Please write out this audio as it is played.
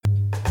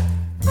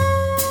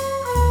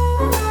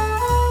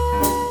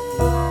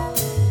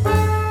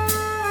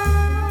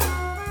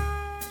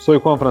Soy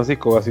Juan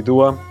Francisco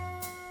Gacitúa.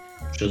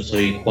 Yo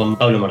soy Juan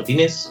Pablo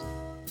Martínez.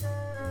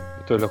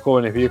 Esto es Los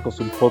Jóvenes Viejos,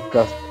 un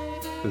podcast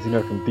de cine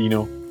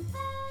argentino.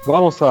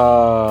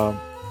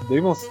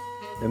 Debimos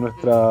en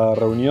nuestra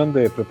reunión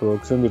de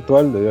preproducción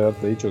virtual, debí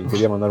haberte dicho que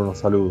quería mandar unos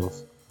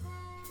saludos.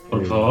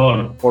 Por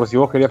favor. Por si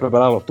vos querías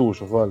preparar los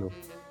tuyos o algo.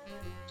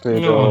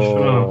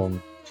 Pero...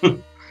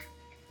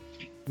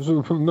 No,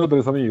 yo no. No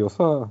tenés amigos.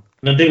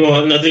 No tengo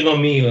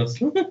amigos.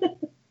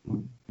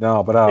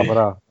 No,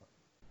 pará.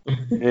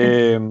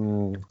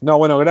 No,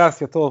 bueno,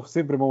 gracias a todos.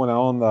 Siempre muy buena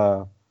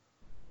onda.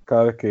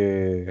 Cada vez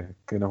que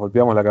nos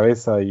golpeamos la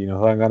cabeza y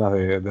nos dan ganas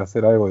de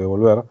hacer algo, de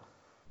volver.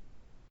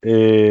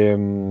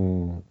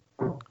 En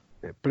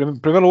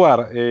primer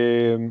lugar,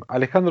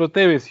 Alejandro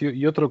Tevez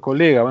y otro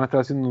colega van a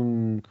estar haciendo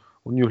un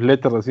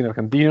newsletter de cine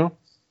argentino.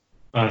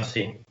 Ah,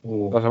 sí.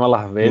 Va a llamar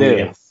Las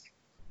Veredas.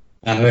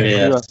 Las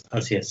Veredas,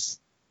 así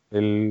es.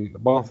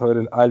 Vamos a ver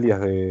el alias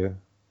de...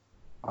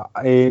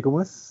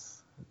 ¿cómo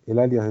es? El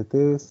alias de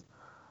Tevez.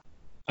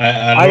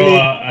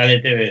 Ale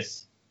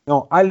Tevez.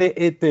 No, Ale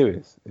E.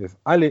 Tevez. Es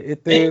Ale E.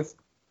 Tevez.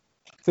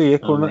 Sí,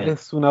 es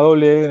una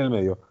doble E en el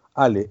medio.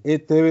 Ale E.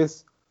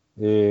 Tevez.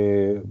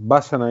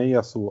 Vayan ahí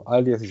a su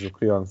alias y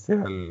suscríbanse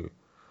al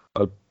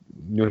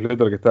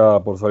newsletter que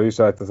está por salir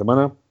ya esta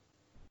semana.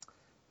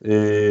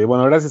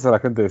 Bueno, gracias a la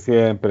gente de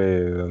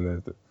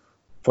siempre.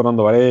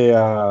 Fernando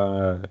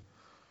Barea,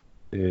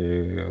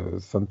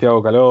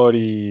 Santiago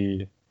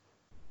Calori.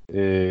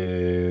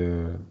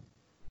 ¿Quién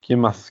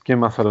más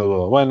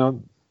saludó?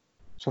 Bueno,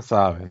 ya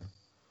saben.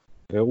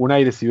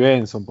 Unaires y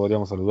Benson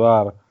podríamos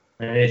saludar.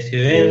 Unaires y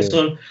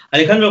Benson.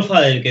 Alejandro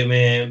Fadel, que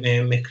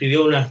me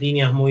escribió unas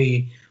líneas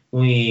muy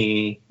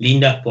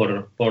lindas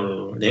por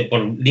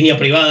línea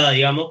privada,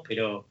 digamos,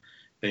 pero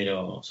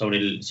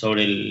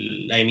sobre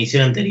la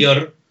emisión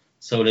anterior,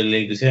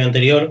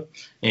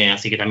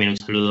 así que también un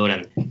saludo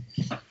grande.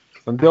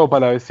 Santiago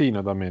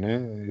Palavecino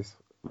también, es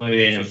muy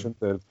bien,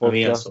 del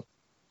podcast.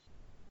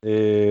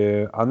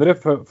 Andrés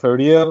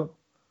Febrier,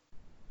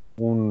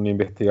 un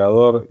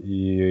investigador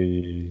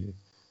y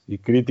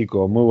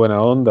crítico muy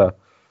buena onda.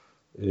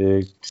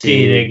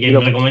 Sí, de quien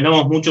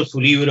recomendamos mucho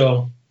su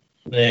libro.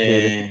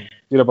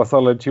 Quiero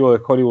pasarle el chivo de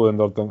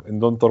Hollywood en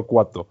Don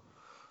Torcuato.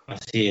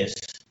 Así es.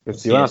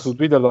 Si van a su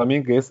Twitter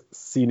también, que es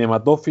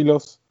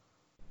Cinematófilos,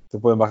 se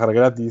pueden bajar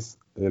gratis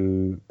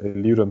el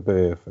libro en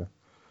PDF.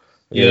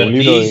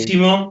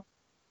 Divertidísimo.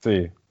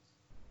 Sí.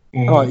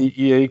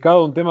 Y dedicado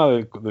a un tema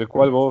del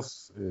cual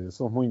vos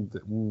sos muy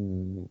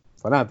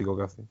fanático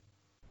casi.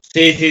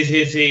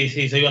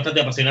 Sí, soy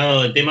bastante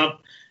apasionado del tema,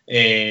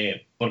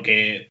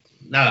 porque,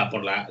 nada,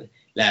 por la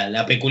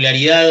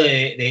peculiaridad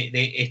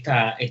de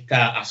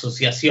esta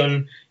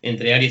asociación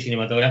entre Aries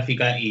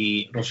Cinematográfica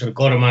y Roger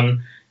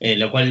Corman,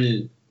 lo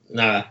cual,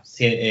 nada,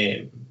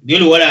 dio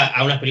lugar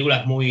a unas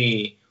películas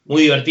muy,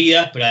 muy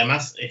divertidas, pero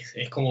además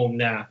es como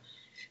una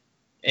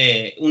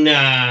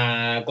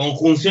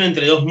conjunción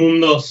entre dos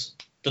mundos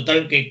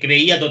que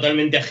creía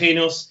totalmente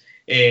ajenos,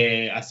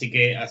 así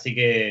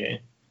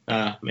que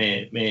nada,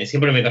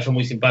 siempre me cayó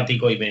muy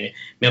simpático y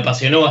me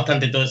apasionó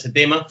bastante todo ese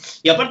tema,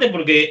 y aparte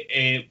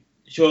porque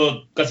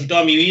yo casi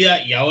toda mi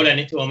vida y ahora en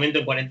este momento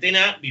en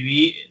cuarentena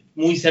viví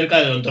muy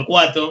cerca de Don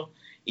Torcuato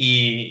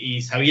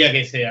y sabía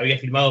que se había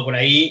filmado por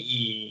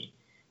ahí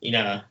y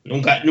nada,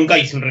 nunca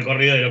hice un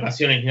recorrido de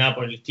locaciones ni nada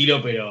por el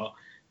estilo, pero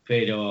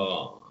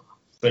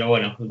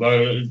bueno,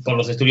 por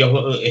los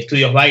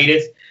estudios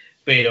Baires,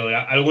 pero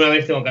alguna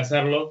vez tengo que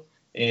hacerlo,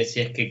 si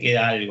es que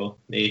queda algo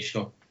de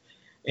ello.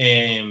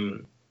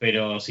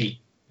 Pero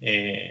sí,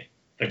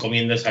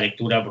 recomiendo esa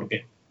lectura porque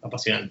es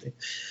apasionante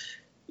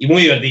y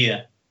muy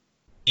divertida.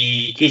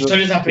 Y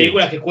son esas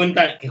películas que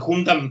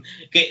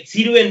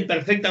sirven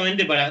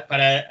perfectamente para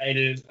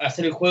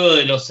hacer el juego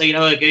de los 6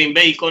 grados de Kevin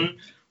Bacon,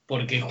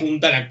 porque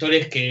juntan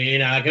actores que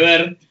nada que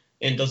ver,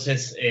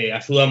 entonces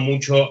ayudan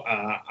mucho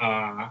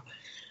a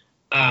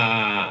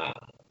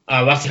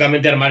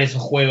básicamente armar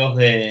esos juegos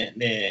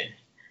de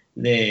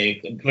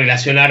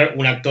relacionar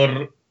un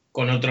actor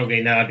con otro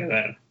que nada que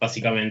ver,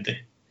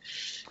 básicamente.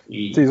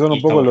 Sí, son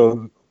un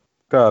poco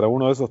claro,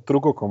 uno de esos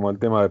trucos como el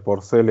tema de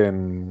Porcel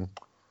en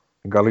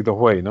Carlitos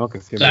Way, ¿no? Que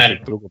siempre es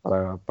el truco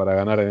para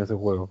ganar en ese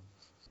juego.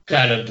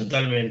 Claro,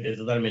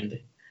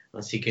 totalmente.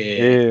 Así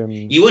que...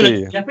 y bueno,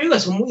 sí. Las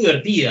películas son muy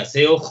divertidas,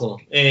 ojo.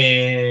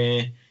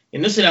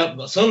 No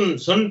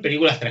son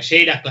películas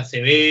trayeras,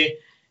 clase B,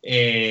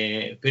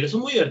 pero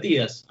son muy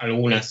divertidas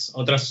algunas.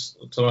 Otras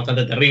son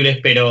bastante terribles,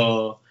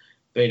 pero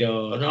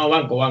no,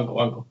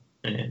 banco.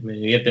 Me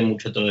divierte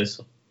mucho todo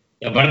eso.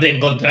 Y aparte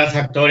encontrás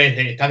actores,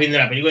 estás viendo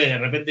la película y de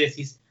repente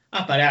decís,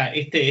 pará,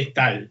 este es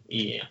tal,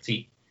 y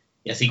así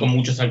con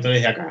muchos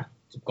actores de acá,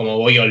 como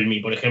Boy Olmi,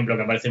 por ejemplo,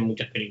 que aparece en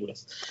muchas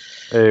películas.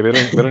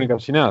 Verónica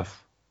Ginás.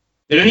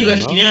 Verónica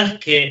Ginás,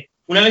 que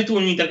una vez tuve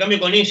un intercambio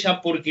con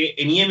ella porque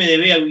en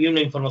IMDb había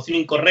una información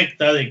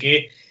incorrecta de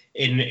que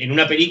en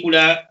una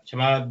película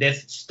llamada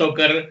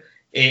Deathstalker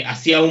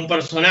hacía un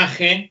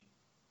personaje,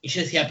 y yo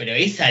decía, pero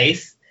esa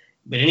es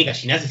Verónica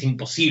Ginás, es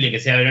imposible que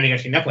sea Verónica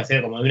Ginás, puede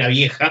ser como de una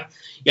vieja,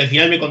 y al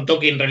final me contó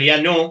que en realidad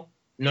no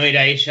no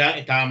era ella,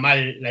 estaba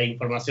mal la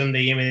información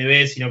de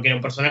IMDb, sino que era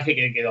un personaje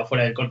que quedó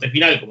afuera del corte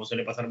final, como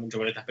suele pasar mucho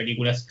con estas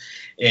películas,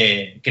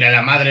 que era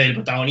la madre del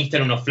protagonista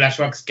en unos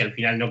flashbacks que al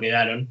final no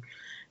quedaron.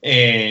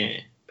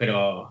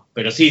 Pero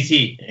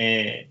sí,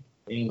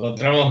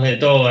 encontramos de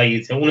todo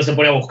ahí. Uno se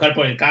pone a buscar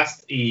por el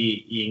cast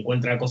y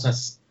encuentra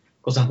cosas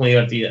muy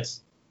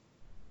divertidas.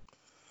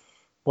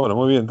 Bueno,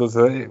 muy bien,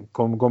 entonces,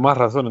 con más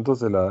razón,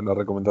 entonces, la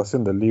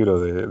recomendación del libro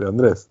de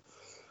Andrés.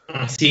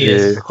 Así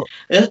es.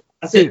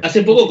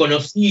 Hace poco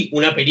conocí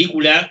una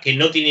película que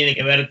no tiene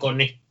que ver con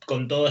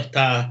toda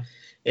esta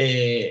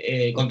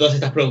con todas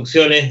estas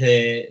producciones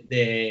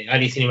de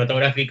Ari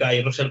Cinematográfica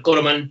y Roger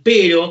Corman,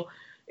 pero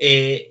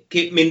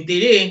que me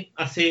enteré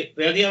hace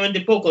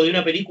relativamente poco de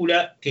una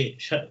película que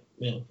ya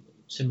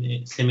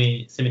se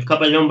me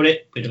escapa el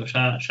nombre, pero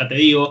ya te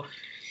digo.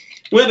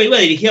 Una película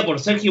dirigida por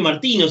Sergio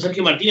Martino.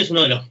 Sergio Martino es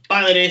uno de los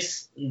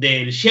padres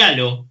del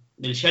giallo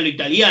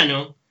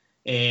italiano.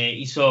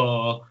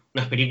 Hizo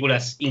unas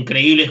películas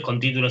increíbles con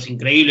títulos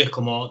increíbles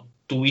como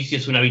Tu vicio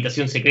es una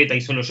habitación secreta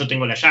y solo yo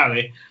tengo la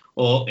llave,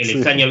 o El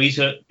extraño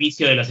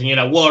vicio de la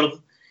señora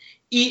Ward.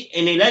 Y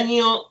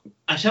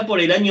allá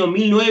por el año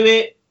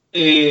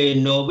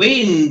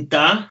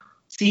 1990,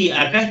 sí,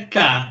 acá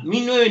está,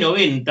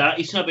 1990,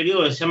 hizo una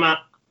película que se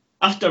llama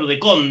After the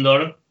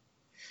Condor,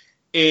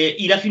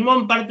 y la filmó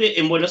en parte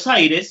en Buenos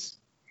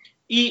Aires,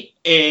 y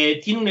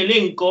tiene un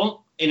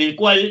elenco en el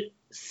cual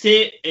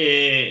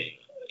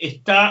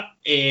está,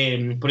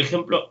 por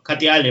ejemplo,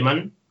 Katia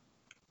Alemann,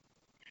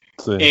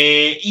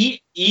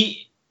 y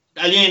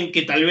alguien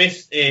que tal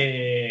vez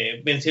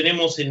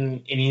mencionemos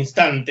en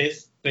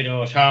instantes,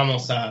 pero ya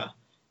vamos a...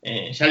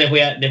 ya les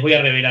voy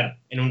a revelar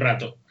en un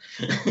rato.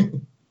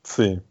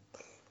 Sí.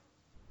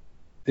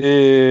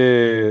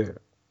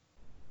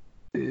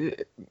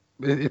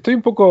 Estoy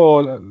un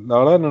poco, la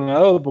verdad,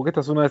 anonadado, porque esta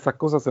es una de esas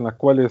cosas en las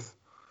cuales,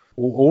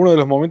 o uno de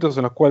los momentos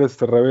en los cuales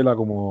se revela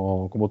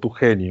como tu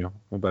genio,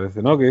 me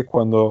parece, ¿no? Que es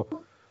cuando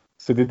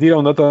se te tira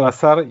un dato al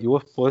azar y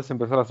vos podés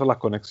empezar a hacer las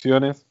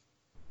conexiones.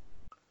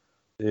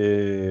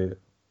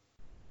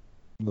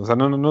 O sea,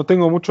 no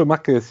tengo mucho más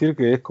que decir,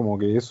 que es como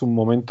que es un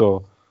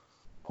momento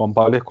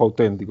juanpablesco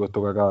auténtico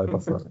esto que acaba de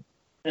pasar.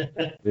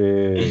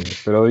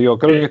 Pero digo,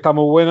 creo que está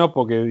muy bueno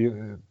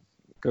porque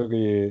creo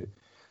que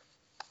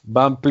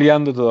va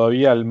ampliando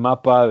todavía el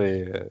mapa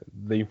de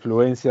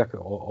influencias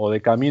o de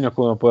caminos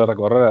que uno puede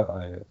recorrer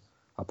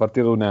a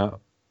partir de una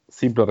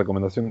simple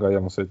recomendación que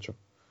habíamos hecho.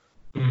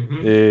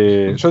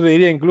 Yo te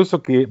diría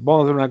incluso que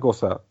vamos a hacer una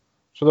cosa.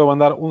 Yo te voy a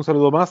mandar un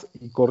saludo más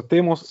y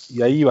cortemos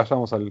y ahí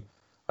vayamos al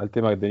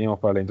tema que teníamos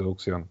para la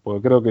introducción.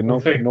 Porque creo que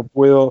no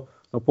puedo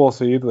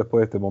seguir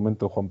después de este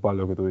momento, Juan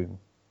Pablo, que tuvimos.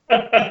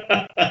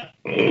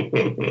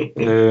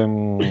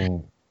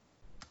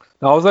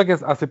 O sea que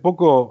hace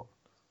poco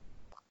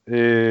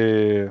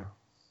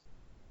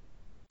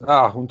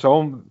un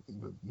chabón,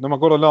 no me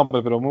acuerdo el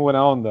nombre, pero muy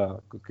buena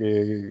onda,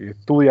 que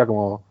estudia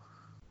como,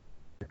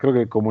 creo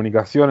que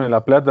comunicación en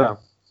La Plata,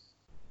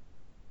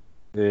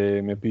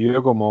 me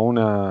pidió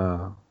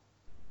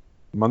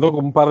mandó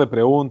como un par de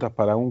preguntas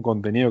para un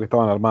contenido que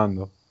estaban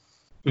armando.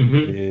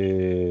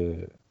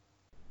 Y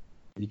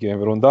que me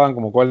preguntaban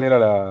como cuál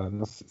era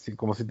no sé,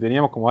 como si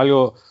teníamos como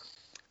algo,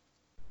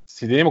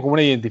 si teníamos como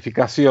una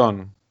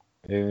identificación,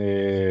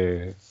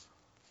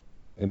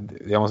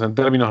 digamos, en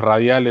términos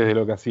radiales de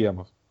lo que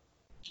hacíamos.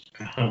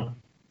 Ajá.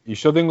 Y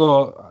yo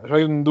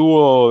hay un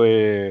dúo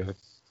de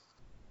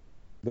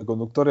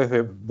conductores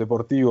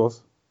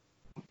deportivos,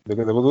 de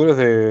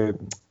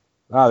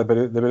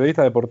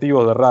periodistas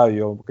deportivos de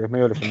radio, que es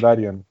medio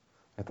legendario en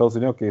Estados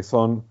Unidos, que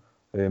son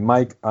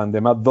Mike and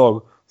the Mad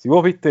Dog. Si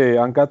vos viste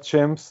Uncut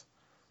Gems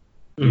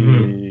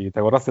y te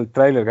acordás el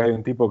tráiler, que hay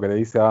un tipo que le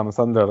dice a Adam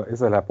Sandler,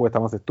 esa es la apuesta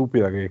más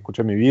estúpida que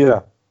escuché en mi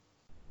vida.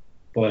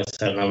 Puede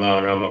ser, no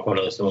me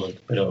acuerdo de ese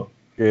momento, pero...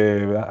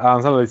 Que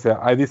Adam Sandler dice,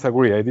 I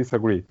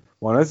disagree.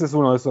 Bueno, ese es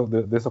uno de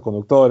esos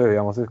conductores,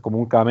 digamos, es como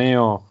un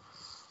cameo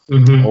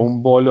o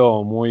un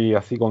bolo muy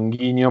así con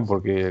guiño,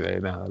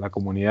 porque la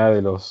comunidad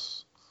de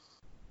los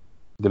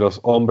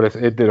hombres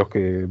héteros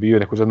que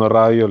viven escuchando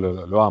radio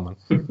lo aman.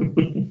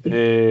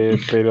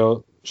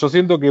 Pero yo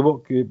siento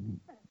que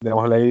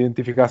digamos, la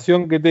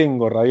identificación que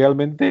tengo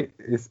radialmente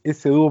es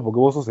ese dúo, porque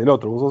vos sos el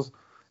otro, vos sos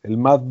el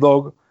Mad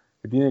Dog,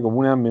 que tiene como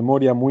una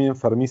memoria muy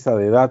enfermiza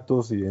de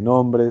datos y de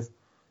nombres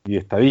y de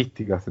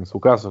estadísticas, en su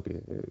caso, que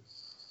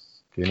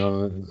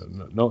no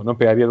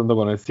pegaría tanto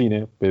con el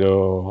cine,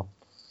 pero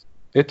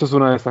esto es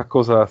una de esas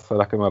cosas a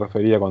las que me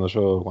refería cuando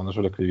yo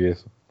le escribí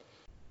eso.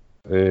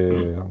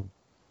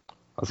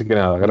 Así que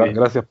nada,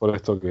 gracias por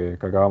esto que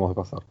acabamos de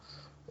pasar.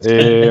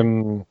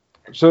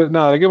 Yo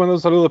le quiero mandar un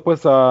saludo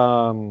después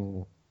a...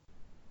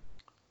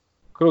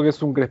 creo que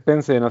es un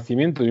crespense de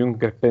nacimiento y un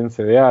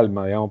crespense de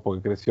alma, digamos,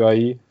 porque creció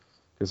ahí,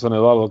 que son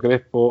Eduardo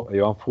Crespo e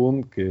Iván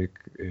Fund, que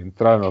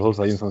entraron los dos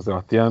ahí en San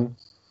Sebastián.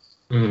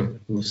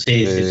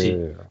 Sí.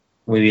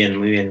 Muy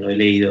bien, lo he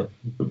leído.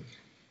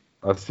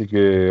 Así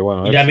que,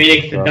 bueno... Y también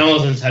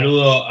extendamos el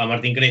saludo a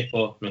Martín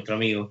Crespo, nuestro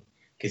amigo,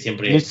 que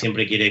siempre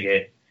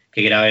quiere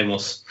que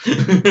grabemos.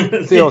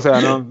 Sí, o sea,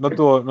 no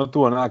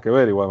tuvo nada que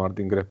ver igual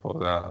Martín Crespo. O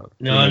sea,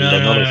 tiene el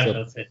honor de ser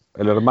Ya sé.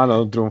 el hermano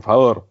de un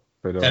triunfador.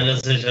 Pero Ya lo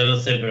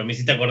sé, pero me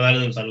hiciste acordar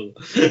de un saludo.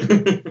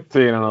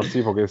 sí,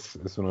 sí, porque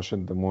es un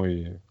oyente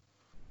muy,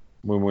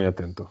 muy, muy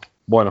atento.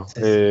 Bueno,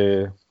 Sí,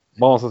 sí.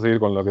 vamos a seguir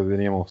con lo que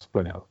teníamos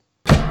planeado.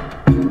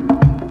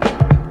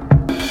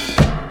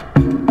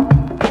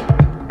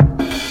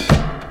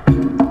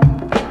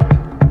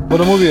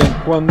 Bueno, muy bien.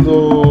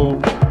 Cuando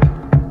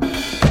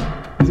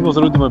hicimos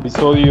el último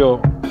episodio,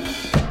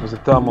 nos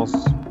estábamos,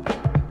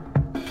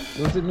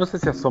 no sé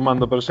si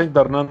asomando, pero ya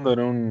internando en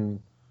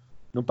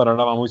un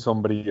panorama muy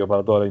sombrío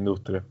para toda la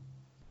industria.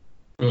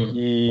 Mm,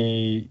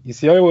 Y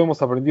si algo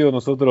hemos aprendido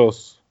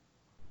nosotros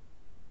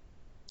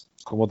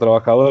como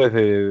trabajadores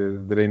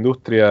de la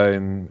industria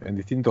en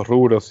distintos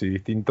rubros y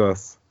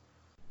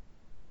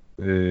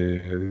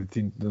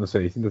no sé,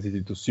 distintas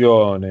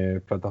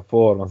instituciones,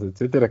 plataformas,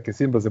 etcétera, es que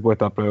siempre se puede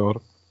estar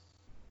peor.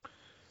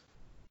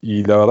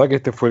 Y la verdad que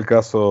este fue un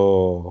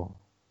caso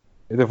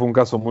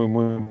muy,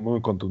 muy,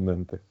 muy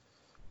contundente.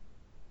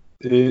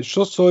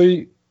 Yo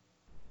soy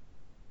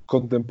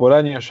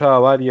contemporáneo ya a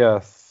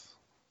varias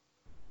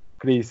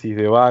crisis,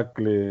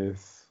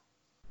 debacles,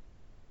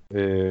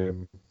 eh,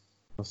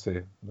 no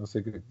sé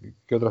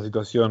qué otra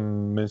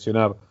situación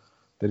mencionar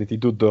del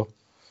instituto,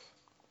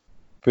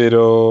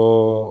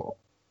 pero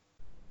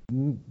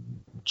mm,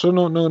 yo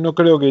no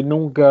creo que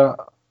nunca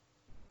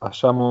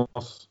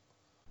hayamos,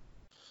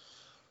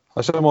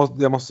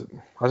 digamos,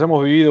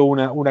 hayamos vivido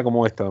una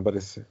como esta, me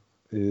parece.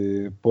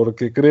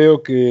 Porque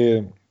creo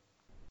que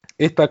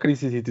esta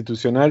crisis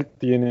institucional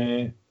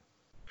tiene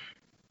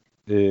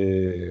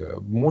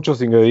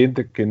muchos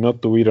ingredientes que no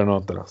tuvieron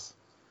otras,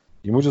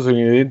 y muchos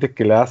ingredientes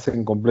que la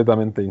hacen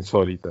completamente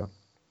insólita.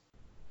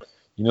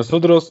 Y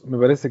nosotros, me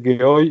parece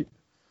que hoy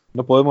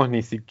no podemos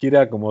ni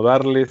siquiera como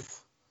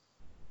darles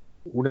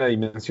una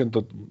dimensión,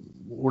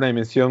 una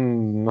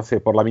dimensión, no sé,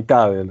 por la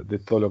mitad de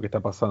todo lo que está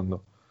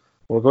pasando.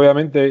 Porque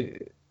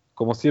obviamente,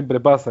 como siempre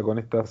pasa con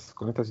estas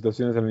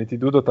situaciones en el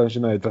instituto, están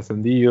llenas de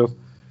trascendidos,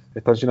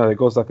 están llenas de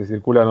cosas que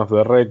circulan off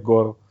the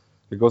record,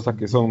 de cosas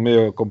que son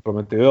medio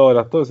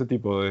comprometedoras, todo ese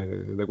tipo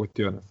de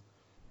cuestiones.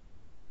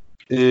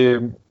 Eh,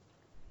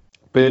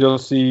 pero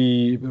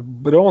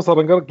vamos a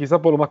arrancar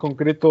quizá por lo más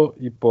concreto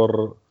y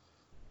por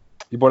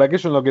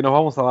aquello en lo que nos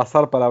vamos a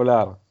basar para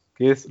hablar,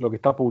 que es lo que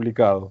está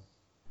publicado.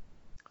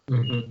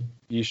 ujú.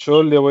 Y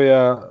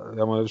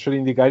digamos, yo le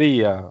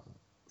indicaría,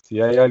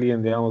 si hay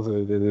alguien, digamos,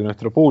 de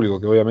nuestro público,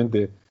 que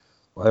obviamente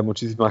hay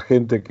muchísima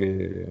gente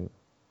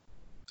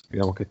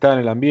digamos, que está en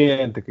el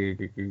ambiente,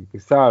 que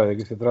sabe de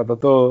qué se trata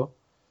todo,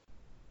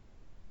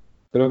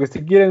 pero que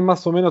si quieren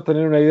más o menos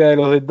tener una idea de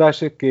los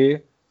detalles,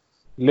 que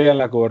lean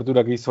la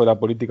cobertura que hizo la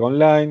política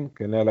online,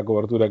 que lean la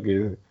cobertura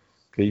que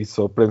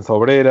hizo Prensa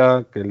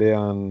Obrera, que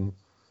lean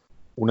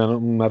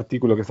un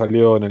artículo que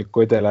salió en el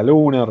Cohete de la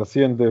Luna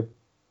reciente,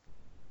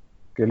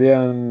 que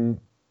lean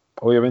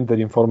obviamente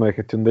el informe de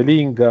gestión del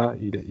Inca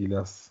y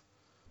los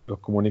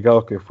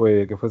comunicados que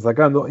fue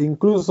sacando. E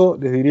incluso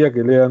les diría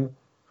que lean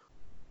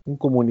un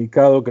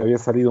comunicado que había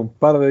salido un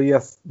par de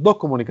días, dos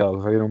comunicados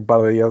que salieron un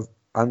par de días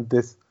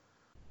antes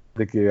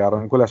de que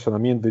arrancó el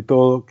allanamiento y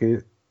todo,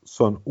 que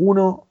son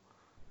uno,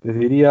 les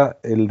diría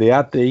el de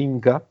ATE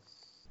Inca,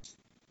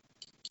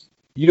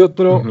 y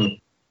otro, Ujú.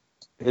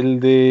 el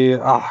de,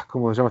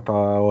 ¿cómo se llama esta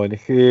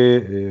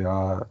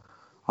ONG?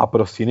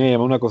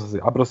 Aprocinema, una cosa así,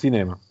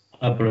 Aprocinema.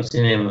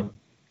 Aproximemos.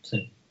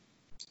 Sí.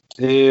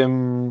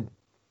 Eh,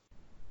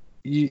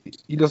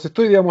 y los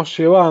estoy, digamos,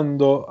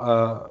 llevando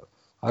a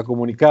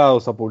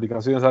comunicados, a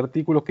publicaciones, a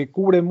artículos que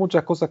cubren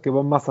muchas cosas que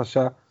van más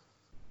allá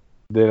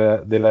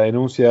de la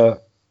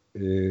denuncia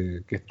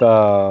que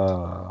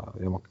está,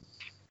 digamos,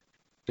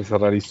 que se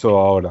realizó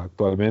ahora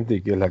actualmente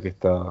y que es la que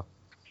está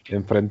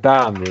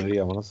enfrentando,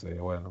 digamos, no sé,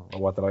 bueno,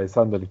 o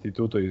atravesando el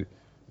instituto y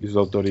sus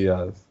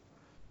autoridades.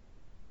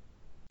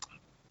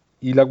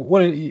 Y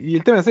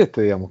el tema es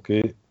este, digamos,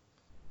 que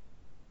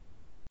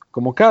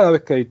como cada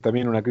vez que hay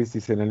también una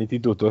crisis en el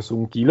instituto, es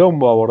un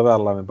quilombo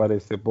abordarla, me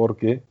parece,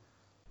 porque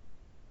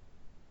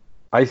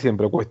hay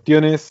siempre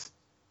cuestiones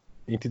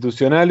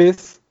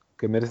institucionales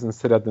que merecen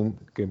ser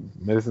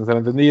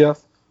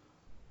atendidas,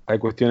 hay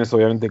cuestiones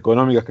obviamente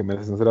económicas que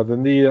merecen ser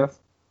atendidas,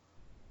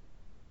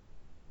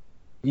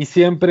 y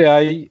siempre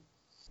hay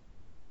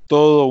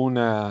todo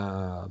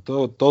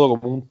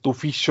como un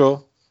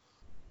tufillo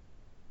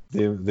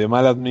de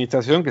mala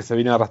administración que se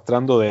viene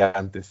arrastrando de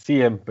antes,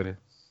 siempre.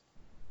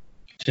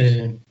 Sí,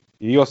 sí.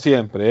 Y digo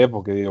siempre,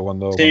 porque digo,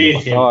 cuando Sí,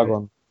 pasaba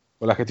siempre.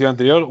 con la gestión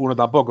anterior, uno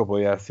tampoco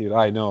podía decir,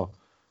 ay no,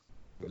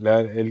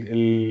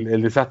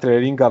 el desastre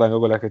del Inca arrancó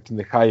con la gestión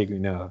de Hayek ni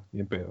nada,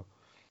 ni en pedo.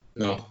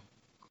 No.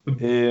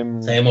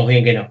 No, Sabemos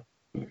bien que no.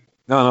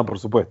 no, por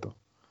supuesto.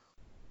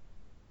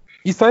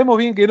 Y sabemos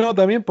bien que no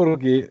también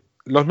porque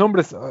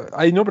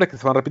hay nombres que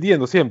se van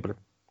repitiendo siempre.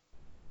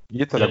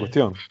 Y esta es la Sí.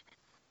 cuestión.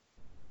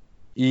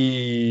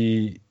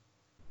 Y,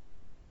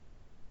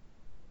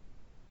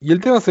 y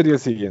el tema sería el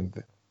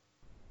siguiente.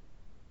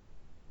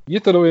 Y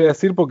esto lo voy a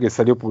decir porque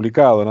salió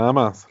publicado, nada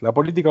más. La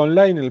política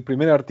online, el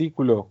primer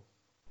artículo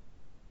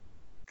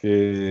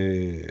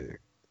que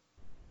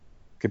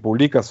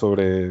publica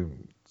sobre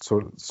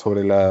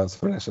el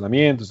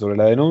allanamiento, sobre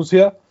la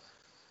denuncia,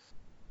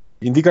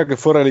 indica que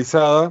fue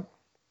realizada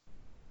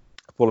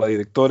por la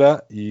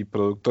directora y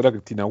productora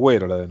Cristina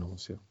Agüero, la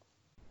denuncia.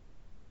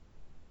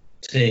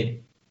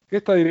 Sí. Que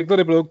esta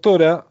directora y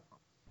productora,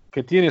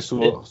 que tiene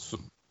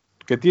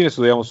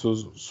digamos,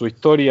 su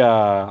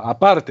historia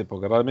aparte,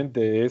 porque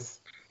realmente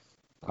es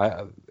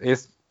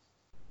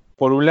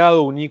por un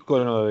lado un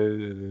ícono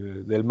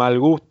del mal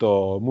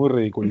gusto muy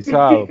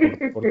ridiculizado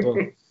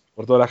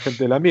por toda la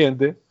gente del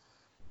ambiente,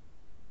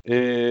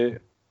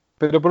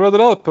 pero por otro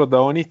lado es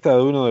protagonista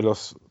de uno de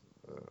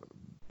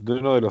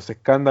los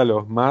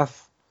escándalos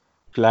más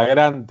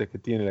flagrantes que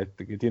tiene el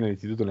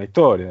instituto en la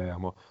historia,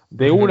 digamos,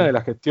 de una de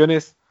las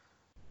gestiones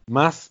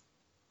más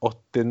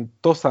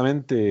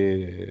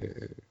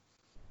ostentosamente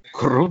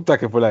corruptas,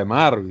 que fue la de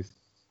Marvis.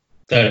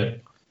 Claro.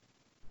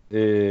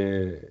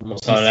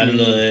 Estamos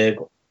hablando de...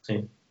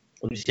 Sí.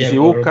 Policía si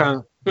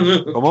buscan...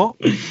 ¿Cómo?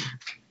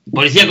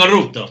 Policía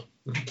corrupto.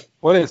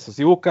 Por eso,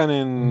 si buscan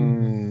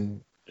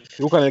el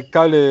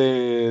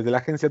cable de la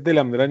agencia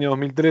Telam del año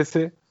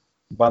 2013,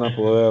 van a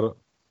poder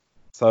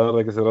saber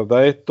de qué se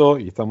trata esto,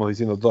 y estamos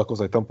diciendo todas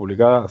cosas que están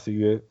publicadas, así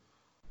que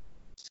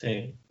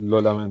sí. Lo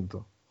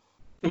lamento.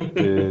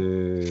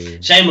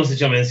 Ya hemos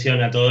hecho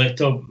mención a todo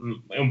esto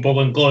un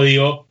poco en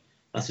código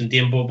hace un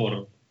tiempo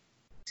por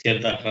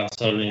ciertas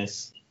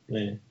razones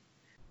de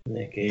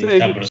que sí,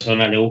 esta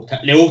persona le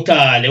gusta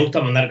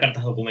mandar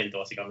cartas documento,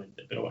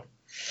 básicamente, pero bueno.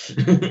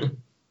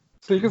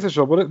 Sí, qué sé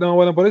yo,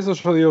 por eso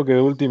yo digo que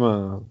de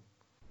última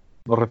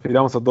nos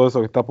refiramos a todo eso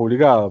que está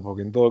publicado,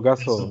 porque en todo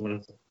caso,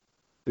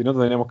 si no,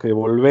 tendríamos que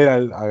volver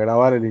a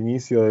grabar el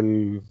inicio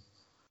del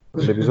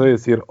episodio y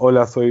decir: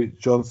 hola, soy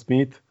John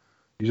Smith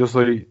y yo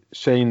soy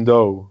Shane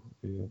Doe.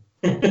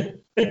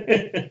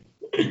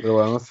 Pero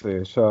bueno, no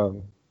sé, ya...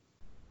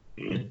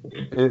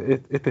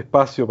 Este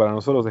espacio para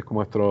nosotros es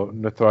como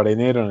nuestro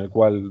arenero en el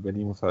cual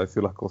venimos a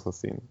decir las cosas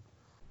sin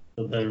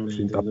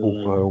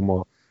tapujos de algún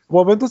modo.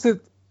 Bueno, pero entonces,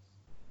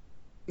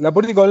 la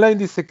política online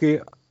dice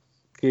que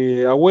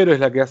Agüero es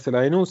la que hace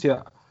la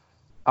denuncia.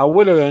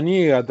 Agüero lo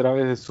niega a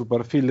través de su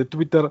perfil de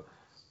Twitter,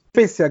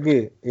 pese a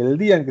que el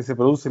día en que se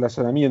produce el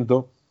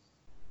allanamiento,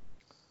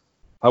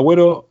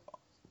 Agüero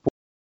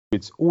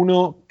publicó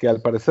uno que al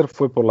parecer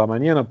fue por la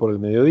mañana, por el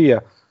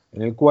mediodía,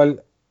 en el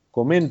cual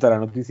comenta la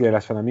noticia del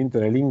allanamiento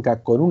en el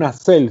Inca con una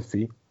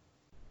selfie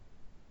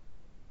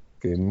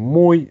que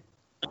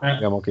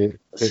digamos que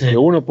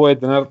uno puede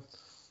tener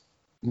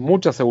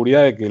mucha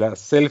seguridad de que la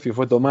selfie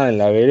fue tomada en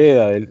la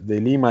vereda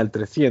de Lima al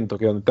 300,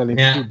 que es donde está el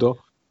instituto.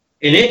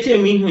 En este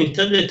mismo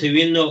instante estoy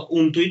viendo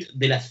un tuit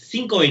de las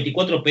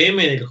 5:24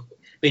 p.m. del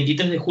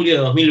 23 de julio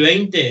de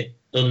 2020,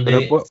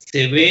 donde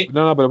se ve...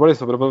 No, pero por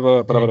eso,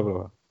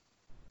 para.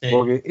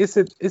 Porque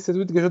ese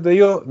tweet que yo te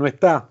digo no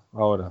está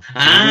ahora.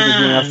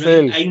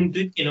 Hay un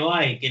tweet que no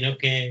hay, que no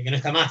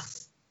está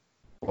más.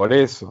 Por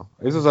eso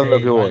es a lo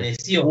que voy.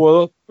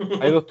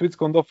 Hay dos tweets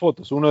con dos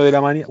fotos. Uno de la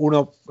mañana,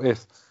 uno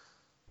es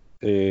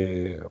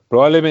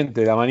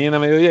probablemente de la mañana a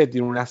mediodía y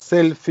tiene una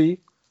selfie,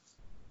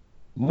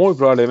 muy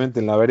probablemente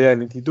en la vereda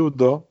del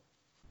instituto,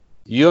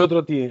 y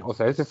otro tiene, o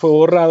sea, ese fue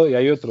borrado, y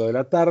hay otro de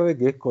la tarde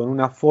que es con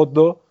una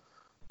foto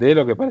de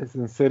lo que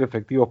parecen ser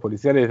efectivos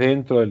policiales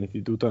dentro del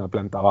instituto en la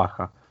planta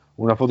baja.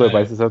 Una foto que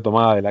parece ser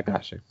tomada de la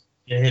calle.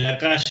 Desde la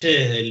calle,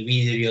 desde el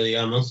vidrio,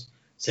 digamos,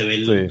 se ve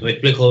el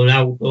reflejo de un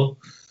auto.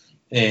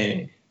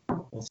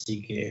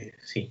 Así que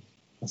sí,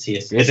 así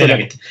es. Esa es la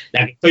que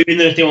estoy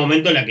viendo en este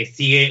momento, la que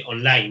sigue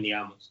online,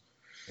 digamos.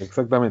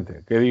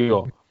 Exactamente, que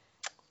digo,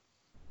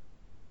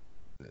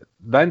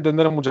 da a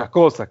entender muchas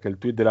cosas que el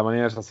tweet de la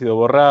mañana haya sido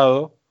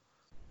borrado,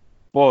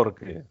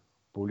 porque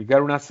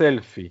publicar una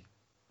selfie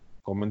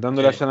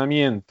comentando el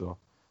allanamiento,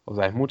 o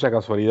sea, es mucha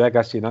casualidad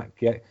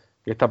que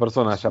esta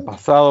persona haya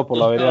pasado por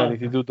la vereda del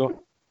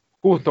instituto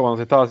justo cuando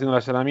se estaba haciendo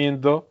el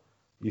allanamiento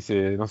y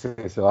se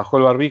bajó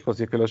el barbijo,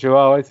 si es que lo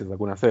llevaba, y se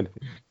sacó una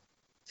selfie.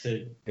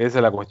 Sí. Esa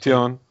es la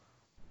cuestión.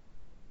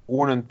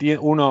 Sí.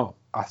 Uno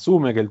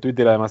asume que el tweet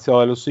era demasiado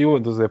alusivo,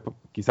 entonces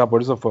quizá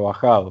por eso fue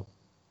bajado.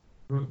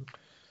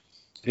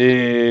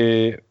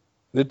 De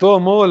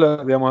todos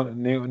modos,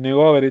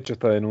 negó haber hecho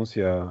esta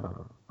denuncia a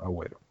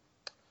Agüero.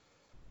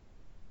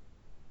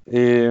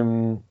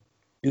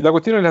 Y la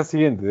cuestión es la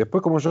siguiente.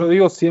 Después, como yo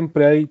digo,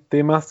 siempre hay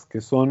temas que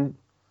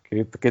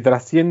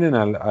trascienden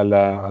a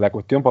la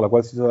cuestión por la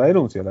cual se hizo la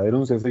denuncia. La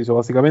denuncia se hizo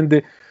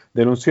básicamente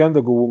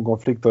denunciando que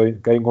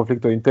hay un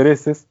conflicto de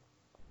intereses,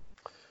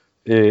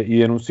 y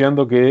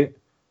denunciando que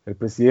el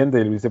presidente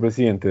y el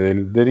vicepresidente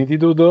del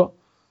instituto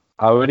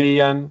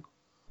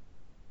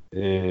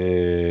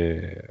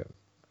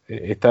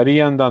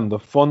estarían dando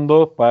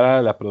fondos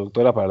para las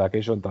productoras para las que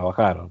ellos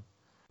trabajaron.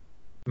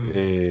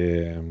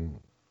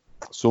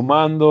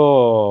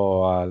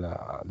 Sumando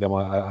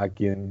a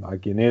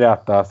quien era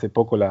hasta hace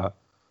poco la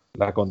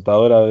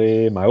contadora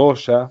de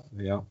Magoya,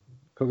 digamos.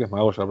 Creo que es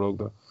Magoya el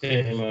productor.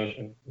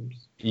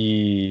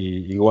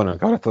 y bueno,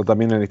 que ahora está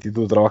también en el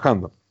instituto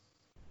trabajando.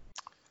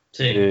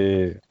 Sí.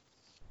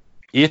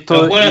 Y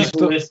Lo cual a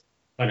su vez,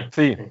 bueno,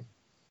 sí.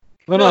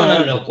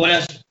 Lo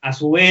cual a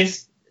su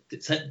vez,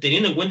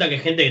 teniendo en cuenta que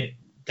gente que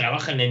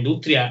trabaja en la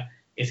industria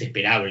es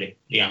esperable,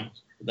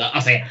 digamos.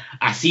 O sea,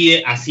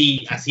 así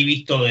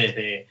visto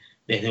desde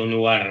un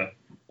lugar,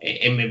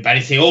 me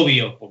parece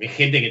obvio, porque hay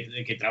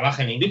gente que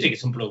trabaja en la industria, que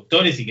son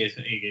productores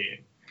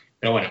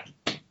pero bueno.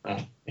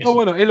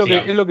 Bueno,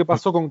 es lo que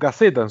pasó con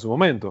Caseta en su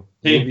momento.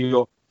 Sí.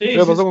 Digo, es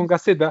lo que pasó con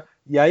Caseta,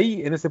 y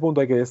ahí en ese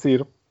punto hay que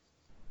decir,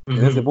 que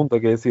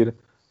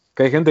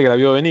hay gente que la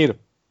vio venir,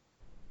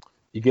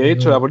 y que de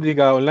hecho la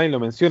política online lo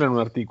menciona en un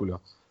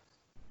artículo,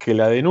 que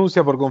la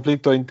denuncia por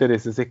conflicto de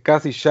intereses es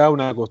casi ya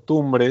una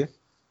costumbre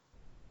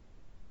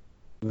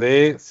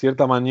de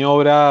cierta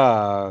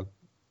maniobra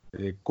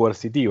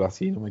coercitiva,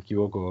 si no me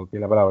equivoco que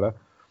es la palabra,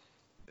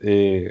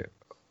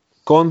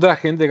 contra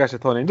gente que haya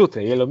estado en la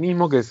industria. Y es lo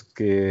mismo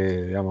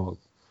digamos,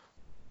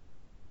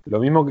 la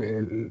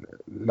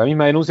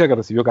misma denuncia que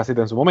recibió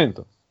Caseta en su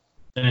momento.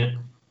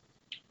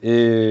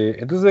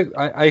 Entonces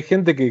hay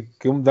gente que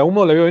de algún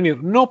modo la vio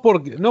venir, no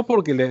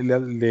porque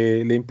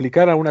le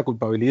implicara una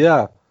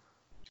culpabilidad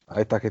a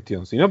esta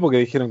gestión, sino porque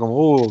dijeron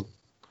como,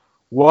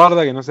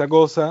 guarda que no sea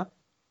cosa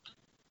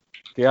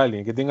que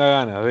alguien que tenga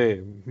ganas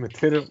de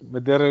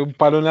meter un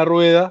palo en la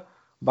rueda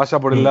vaya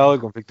por el lado del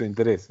conflicto de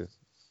intereses.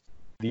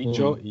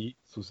 Dicho y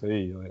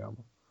sucedido, digamos.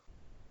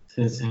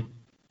 Sí, sí.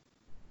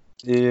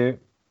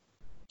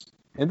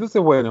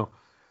 Entonces, bueno,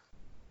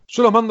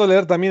 yo los mando a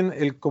leer también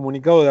el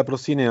comunicado de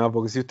Aprocinema,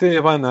 porque si ustedes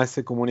van a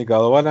ese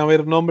comunicado, van a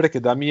ver nombres que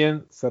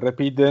también se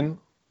repiten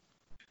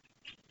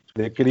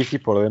de crisis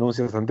por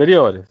denuncias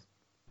anteriores.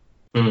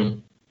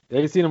 Y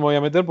ahí sí no me voy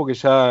a meter porque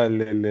ya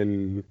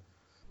el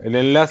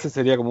enlace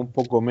sería como un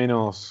poco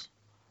menos,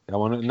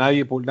 digamos,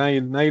 nadie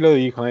lo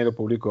dijo, nadie lo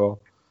publicó,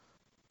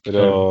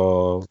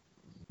 pero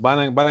van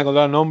a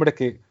encontrar nombres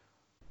que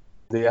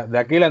de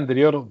aquel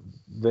anterior,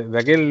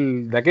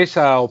 de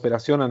aquella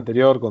operación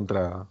anterior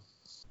contra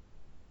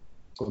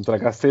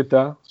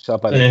Caseta ya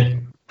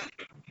aparecen.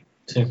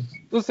 Sí.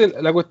 Entonces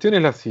la cuestión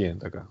es la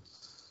siguiente acá.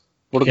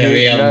 Porque que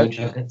había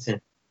mucha gente. Sí.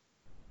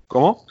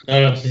 ¿Cómo?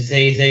 No,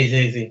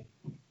 sí.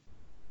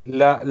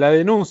 La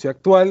denuncia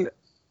actual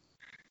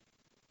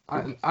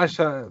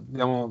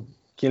digamos,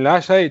 quien la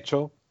haya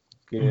hecho,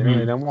 que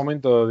en algún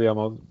momento,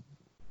 digamos,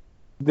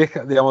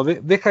 deja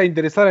de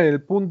interesar en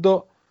el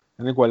punto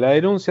en el cual la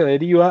denuncia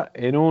deriva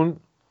en un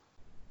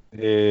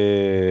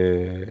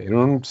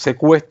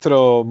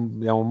secuestro,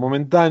 digamos,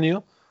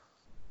 momentáneo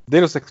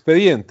de los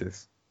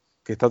expedientes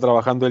que está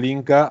trabajando el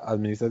Inca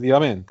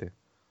administrativamente.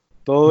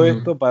 Todo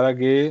esto para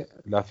que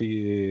la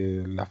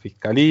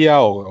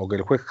fiscalía o que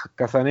el juez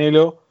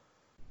Casanelo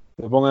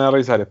se pongan a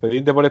revisar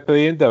expediente por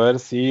expediente a ver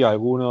si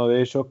alguno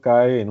de ellos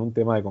cae en un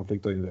tema de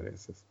conflicto de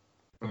intereses.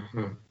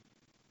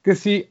 Que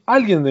si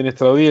alguien de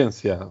nuestra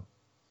audiencia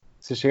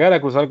se llegara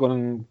a cruzar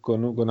con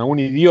algún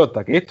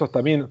idiota, que esto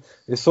también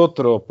es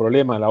otro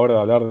problema a la hora de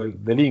hablar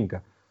del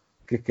Inca,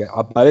 que es que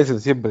aparecen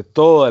siempre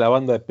toda la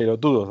banda de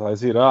pelotudos a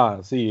decir,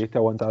 sí, este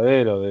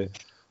aguantadero de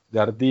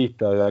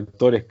artistas, de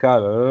actores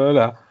caros, bla, bla,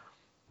 bla.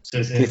 Sí.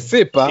 Que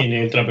sepa.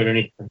 Sí,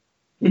 ultraperonista.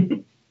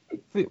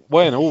 Sí,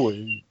 bueno,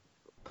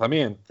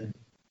 también.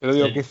 Pero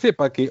digo, que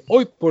sepa que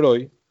hoy por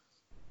hoy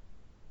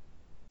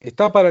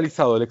está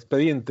paralizado el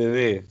expediente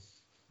de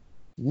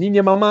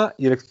Niña Mamá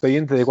y el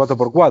expediente de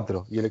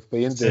 4x4 y el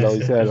expediente de la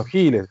Odisea de los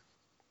Giles.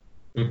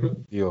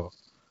 Digo,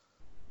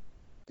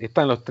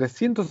 están los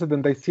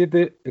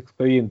 377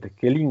 expedientes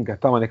que el Inca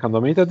está manejando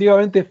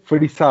administrativamente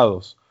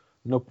frisados.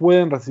 No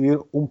pueden recibir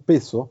un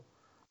peso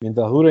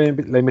mientras dure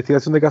la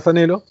investigación de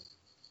Casanelo.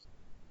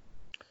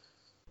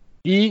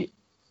 Y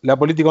la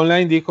política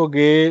online dijo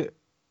que,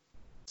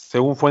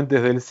 según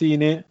fuentes del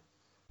cine,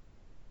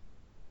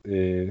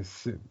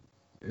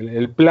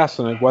 el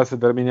plazo en el cual se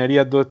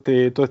terminaría todo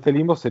este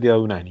limbo sería de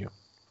 1 año.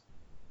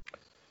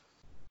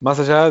 Más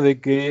allá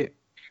de que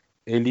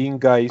el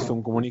Inca hizo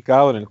un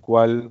comunicado en el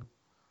cual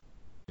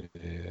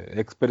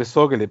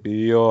expresó que le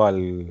pidió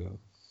al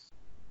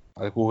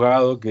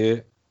juzgado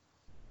que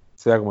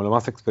sea como lo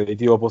más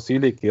expeditivo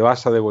posible y que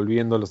vaya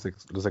devolviendo los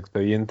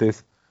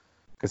expedientes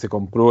que se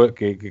compruebe,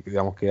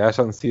 digamos, que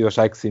hayan sido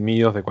ya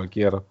eximidos de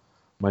cualquier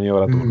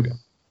maniobra turbia.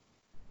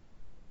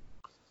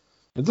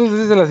 Entonces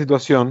esa es la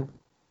situación.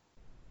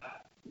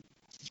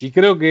 Y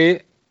creo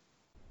que,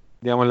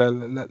 digamos,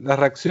 las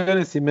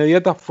reacciones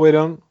inmediatas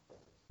fueron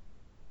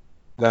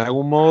de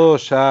algún modo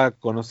ya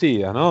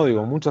conocidas, ¿no?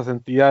 Digo, muchas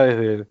entidades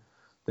de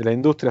la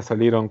industria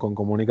salieron con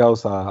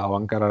comunicados a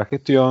bancar a la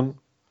gestión.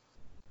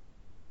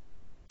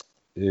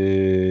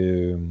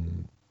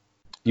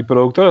 Y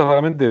productores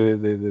realmente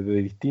de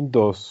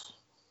distintas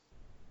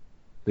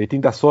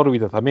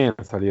órbitas también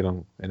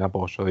salieron en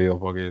apoyo, digo,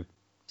 porque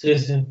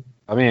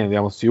también,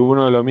 digamos, si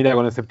uno lo mira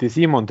con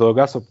escepticismo, en todo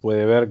caso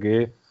puede ver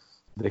que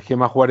de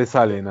Gemma Juárez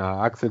Allen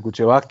a Axel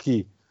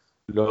Kuchevaski,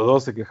 los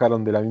dos se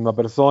quejaron de la misma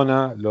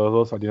persona, los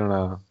dos salieron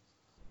a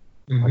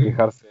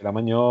quejarse de la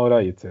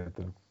maniobra y etc.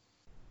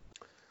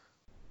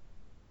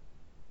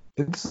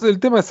 Entonces el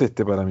tema es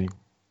este para mí.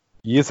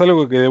 Y es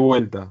algo que de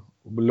vuelta.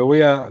 Lo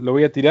voy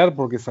a tirar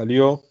porque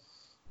salió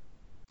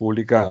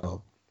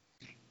publicado.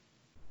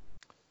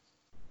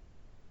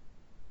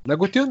 La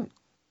cuestión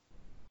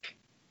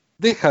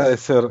deja de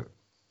ser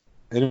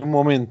en un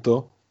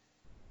momento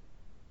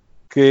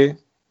que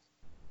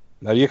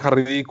la vieja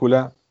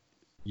ridícula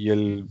y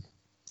el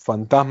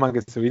fantasma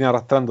que se viene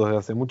arrastrando desde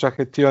hace muchas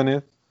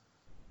gestiones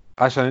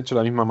hayan hecho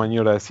la misma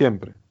maniobra de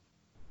siempre.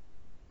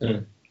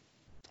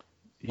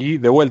 Y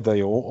de vuelta,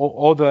 digo,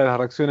 otra de las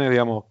reacciones,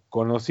 digamos,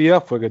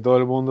 conocidas fue que todo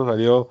el mundo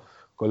salió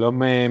con los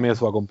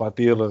memes o a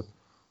compartir,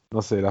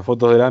 no sé, las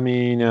fotos de la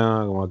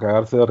mina, como a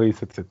cagarse de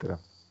risa, etc.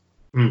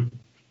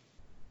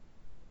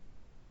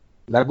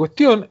 La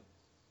cuestión,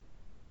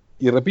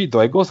 y repito,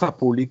 hay cosas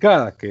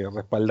publicadas que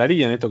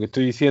respaldarían esto que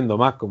estoy diciendo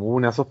más como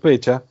una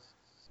sospecha,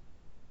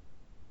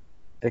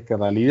 es que en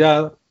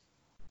realidad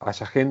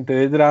haya gente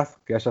detrás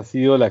que haya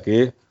sido la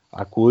que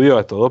acudió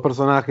a estos dos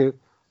personajes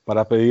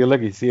para pedirle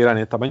que hicieran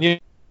esta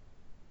maniobra.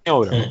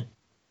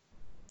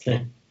 Sí.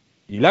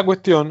 Y la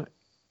cuestión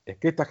es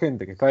que esta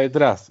gente que está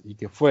detrás y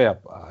que fue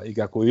y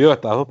que acudió a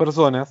estas dos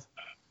personas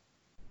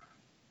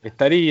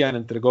estarían,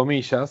 entre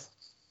comillas,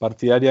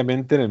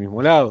 partidariamente en el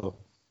mismo lado.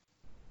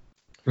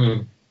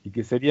 Y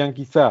que serían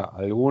quizá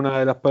algunas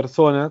de las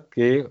personas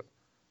que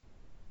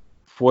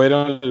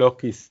fueron los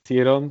que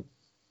hicieron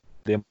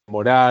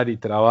demorar y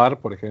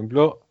trabar, por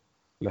ejemplo,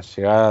 la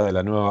llegada de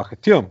la nueva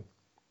gestión.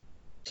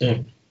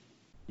 Sí.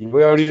 Y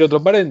voy a abrir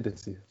otro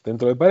paréntesis,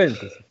 dentro de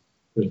paréntesis.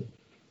 Sí.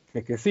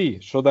 Es que sí,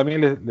 yo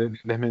también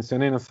les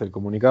mencioné, no sé, el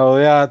comunicado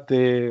de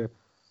ATE,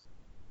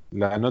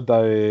 la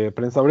nota de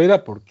prensa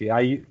obrera, porque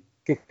hay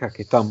quejas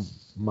que están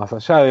más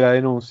allá de la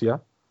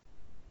denuncia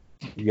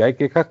y hay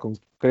quejas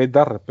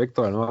concretas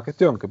respecto a la nueva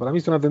gestión, que para mí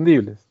son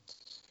atendibles.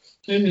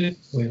 Sí,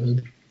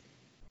 obviamente.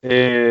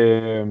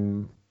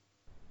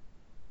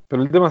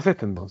 Pero el tema es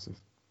este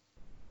entonces.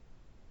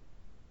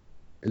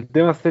 El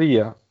tema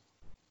sería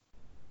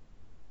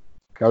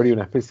que habría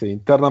una especie de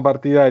interna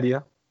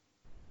partidaria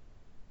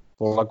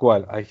por la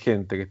cual hay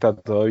gente que está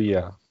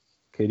todavía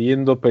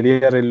queriendo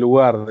pelear el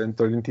lugar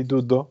dentro del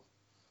instituto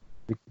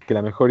y que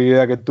la mejor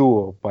idea que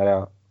tuvo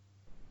para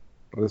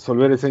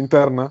resolver esa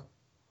interna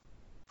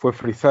fue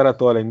frizar a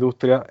toda la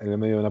industria en el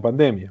medio de una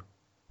pandemia.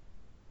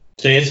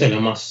 Sí, eso es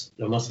lo más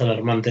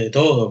alarmante de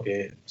todo,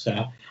 que, o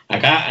sea,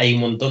 acá hay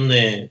un montón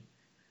de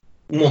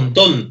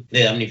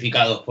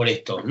damnificados por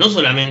esto. No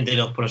solamente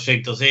los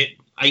proyectos,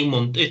 hay un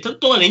montón, está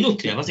toda la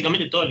industria,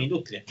 básicamente toda la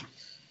industria.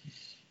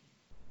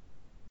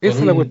 Esa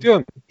es la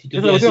cuestión.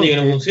 Instituto de cine que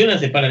no funciona,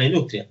 se para la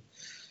industria.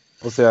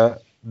 O sea,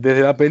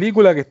 desde la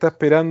película que está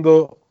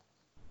esperando,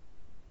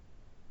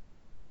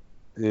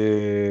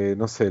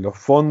 no sé, los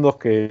fondos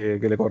que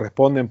le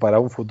corresponden para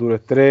un futuro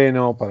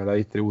estreno, para la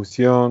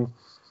distribución,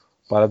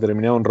 para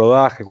terminar un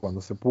rodaje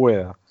cuando se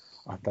pueda,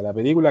 hasta la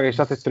película que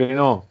ya se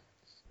estrenó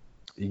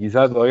y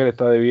quizás todavía le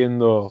está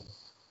debiendo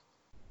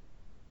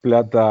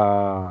plata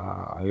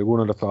a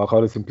alguno de los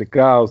trabajadores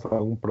implicados, a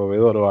algún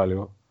proveedor o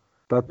algo.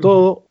 Está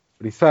todo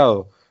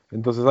frisado.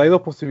 Entonces hay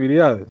dos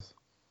posibilidades.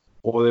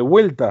 O de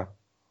vuelta,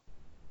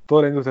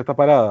 toda la industria está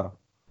parada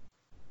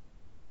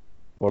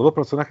por dos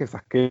personajes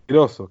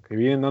asquerosos que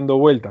vienen dando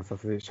vueltas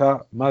hace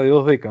ya más de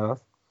 2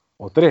 décadas,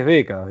 o 3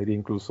 décadas diría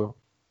incluso.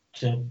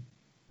 Sí.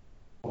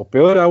 O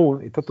peor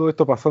aún, está todo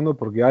esto pasando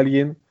porque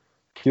alguien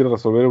quiere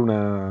resolver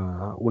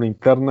una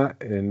interna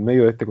en el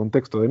medio de este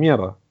contexto de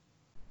mierda.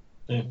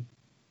 Sí.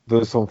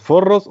 Entonces son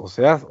forros o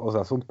sea,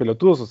 son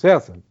pelotudos o se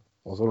hacen,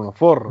 o son unos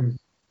forros.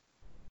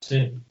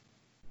 Sí.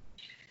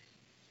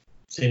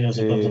 Sí, no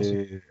se pasa.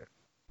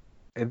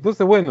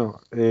 Entonces, bueno,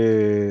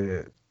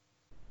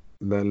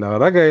 la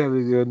verdad que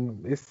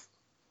es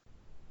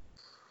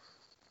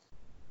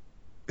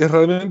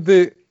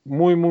realmente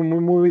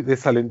muy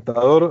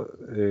desalentador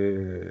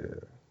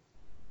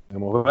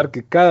digamos, ver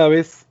que cada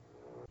vez,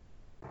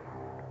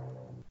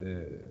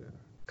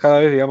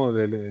 digamos,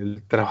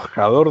 el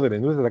trabajador de la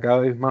industria está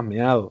cada vez más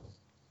meado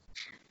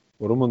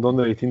por un montón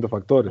de distintos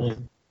factores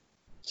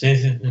Sí,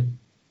 sí, sí.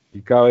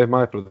 y cada vez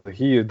más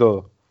desprotegido y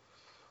todo.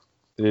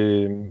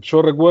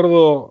 Yo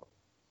recuerdo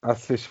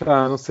hace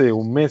ya, no sé,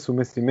 un mes y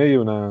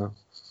medio,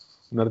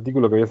 un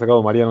artículo que había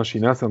sacado Mariano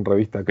Ginás en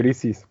revista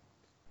Crisis,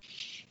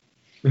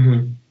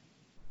 Uh-huh.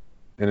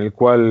 en el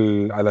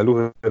cual, a la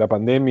luz de la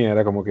pandemia,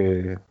 era como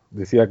que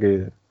decía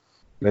que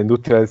la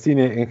industria del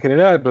cine en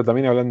general, pero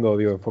también hablando,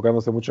 digo,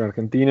 enfocándose mucho en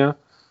Argentina,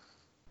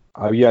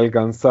 había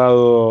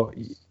alcanzado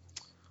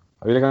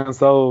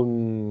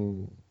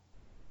un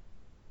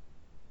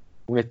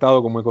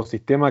estado como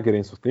ecosistema que era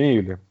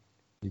insostenible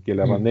y que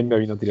la pandemia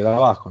vino a tirar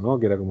abajo, ¿no?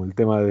 Que era como el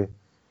tema de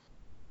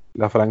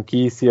las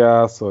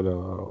franquicias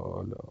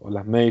o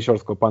las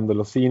majors copando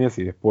los cines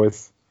y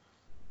después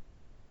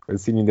el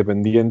cine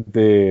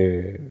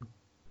independiente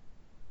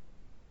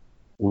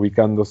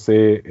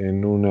ubicándose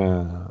en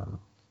una,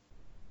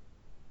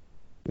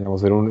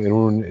 digamos, en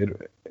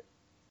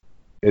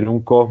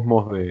un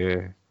cosmos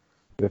de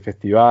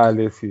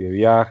festivales y de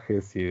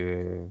viajes y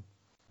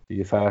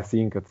de sagas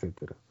Inc,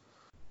 etcétera.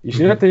 Y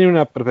Ginás tenía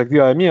una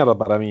perspectiva de mierda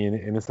para mí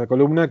en esa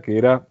columna, que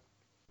era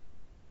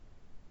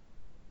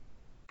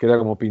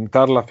como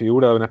pintar la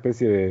figura de una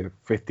especie de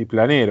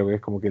festiplanero, que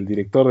es como que el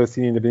director de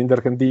cine independiente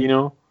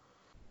argentino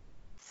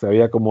se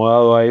había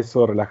acomodado a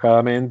eso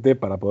relajadamente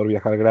para poder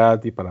viajar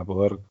gratis, para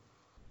poder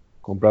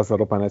comprarse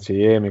ropa en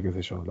H&M, qué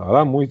sé yo. La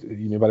verdad,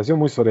 y me pareció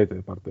muy sorete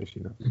de parte de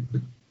Ginás.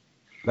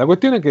 La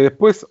cuestión es que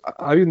después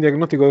había un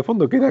diagnóstico de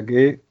fondo que era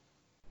que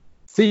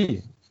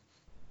sí,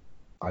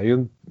 había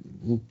un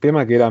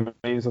tema que era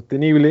medio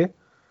insostenible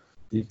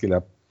y que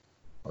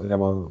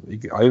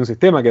había un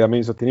sistema que era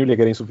medio insostenible,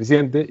 que era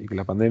insuficiente y que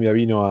la pandemia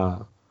vino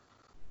a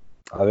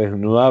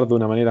desnudar de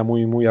una manera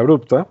muy, muy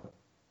abrupta.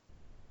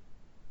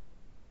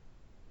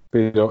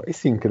 Pero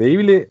es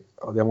increíble,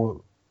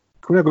 digamos,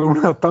 que una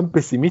columna tan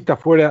pesimista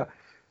fuera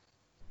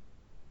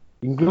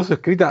incluso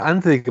escrita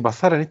antes de que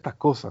pasaran estas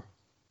cosas.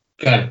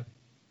 Claro.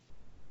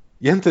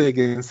 Y antes de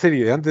que, en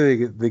serio,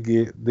 antes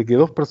de que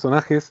dos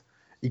personajes,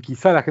 y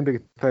quizá la gente que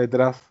está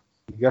detrás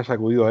y que haya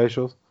acudido a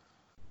ellos,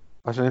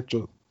 hayan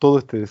hecho todo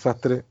este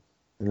desastre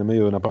en el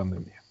medio de una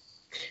pandemia.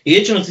 Y de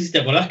hecho, no sé si te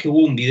acordás que hubo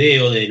un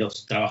video de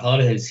los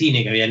trabajadores del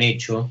cine que habían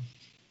hecho,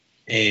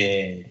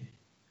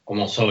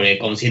 como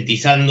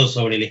concientizando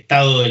sobre el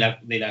estado de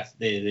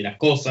las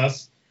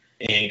cosas,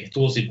 que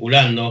estuvo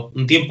circulando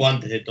un tiempo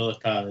antes de todo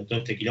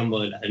este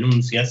quilombo de las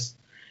denuncias.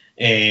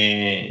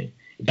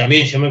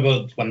 También yo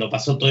cuando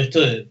pasó todo esto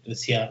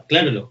decía,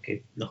 claro, los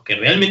que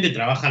realmente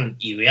trabajan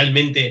y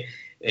realmente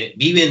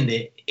viven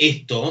de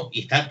esto,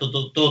 y está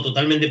todo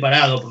totalmente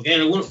parado, porque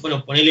hay algunos,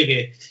 bueno, ponele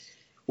que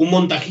un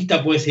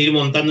montajista puede seguir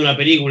montando una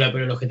película,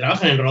 pero los que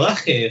trabajan en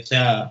rodaje, o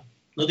sea,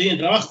 no tienen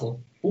trabajo,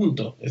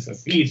 punto, es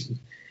así,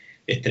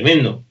 es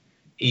tremendo.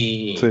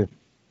 Y, sí.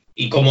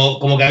 Y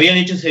como que habían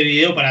hecho ese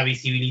video para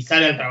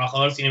visibilizar al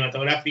trabajador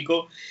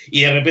cinematográfico,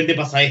 y de repente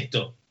pasa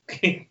esto,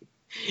 que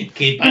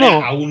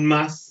para aún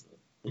más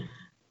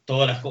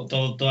toda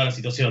la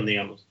situación,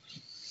 digamos.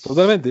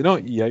 Totalmente, ¿no?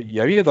 Y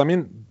había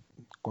también,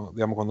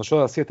 digamos, cuando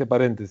yo hacía este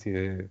paréntesis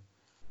de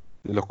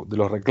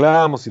los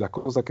reclamos y las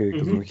cosas que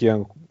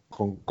surgían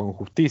con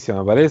justicia,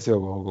 me parece,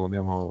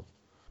 digamos,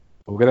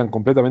 o que eran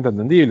completamente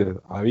entendibles.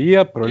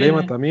 Había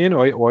problemas también,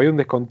 o había un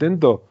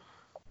descontento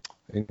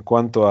en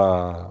cuanto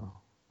a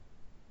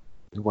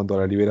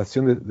la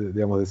liberación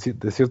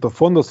de ciertos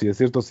fondos y de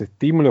ciertos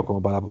estímulos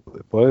como para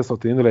poder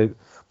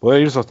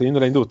ir sosteniendo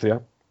la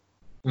industria.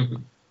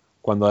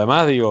 Cuando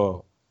además,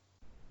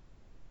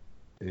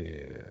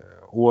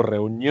 hubo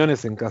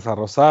reuniones en Casa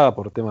Rosada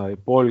por tema de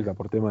Polka,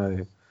 por tema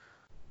de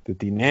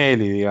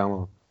Tinelli,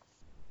 digamos.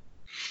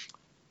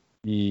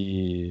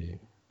 Y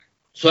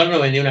Suarno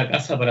vendió una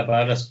casa para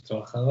pagarle a sus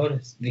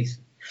trabajadores,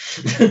 dice.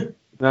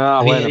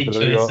 No, bueno,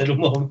 pero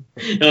digo...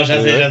 No,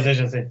 ya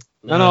sé.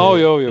 No,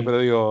 obvio, pero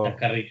digo...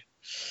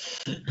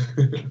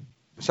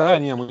 Ya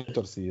venía muy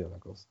torcida la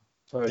cosa.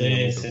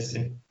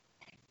 Sí.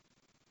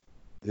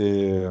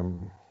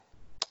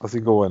 Así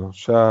que bueno,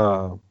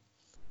 ya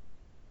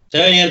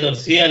venía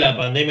torcida, la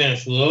pandemia no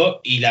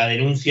ayudó y la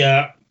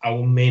denuncia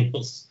aún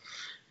menos.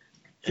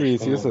 Sí,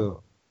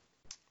 esa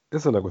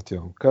es la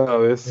cuestión. Cada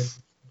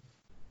vez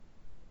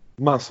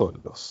más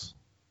solos,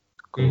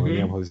 como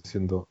veníamos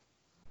diciendo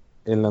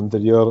en la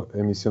anterior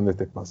emisión de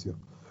este espacio.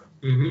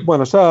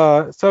 Bueno,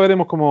 ya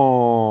veremos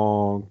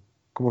cómo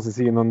se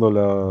siguen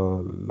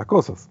dando las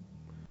cosas.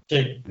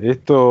 Sí.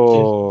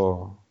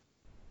 Esto,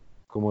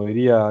 como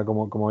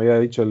había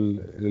dicho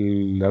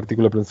el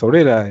artículo de Prensa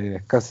Obrera,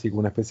 es casi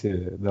como una especie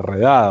de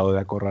redada o de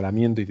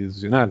acorralamiento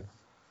institucional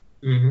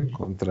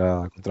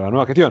contra la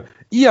nueva gestión.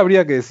 Y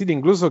habría que decir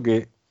incluso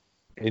que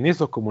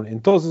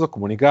en todos esos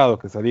comunicados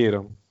que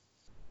salieron,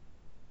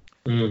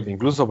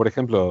 incluso, por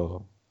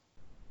ejemplo,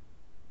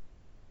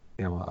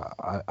 digamos,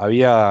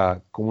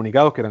 había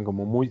comunicados que eran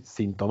como muy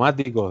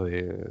sintomáticos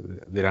de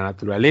la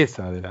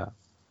naturaleza de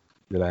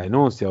la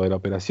denuncia o de la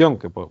operación,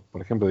 que por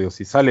ejemplo,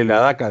 si sale la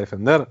DACA a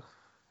defender,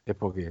 es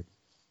porque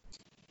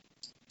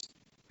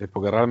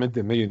realmente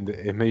es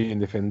medio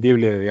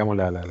indefendible, digamos,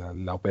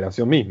 la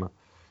operación misma.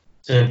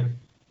 Sí.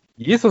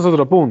 Y eso es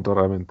otro punto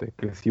realmente,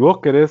 que si vos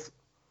querés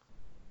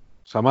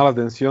llamar la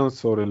atención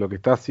sobre lo que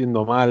está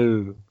haciendo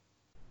mal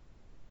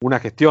una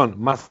gestión,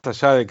 más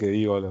allá de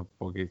que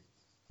porque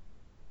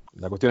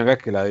la cuestión acá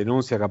es que la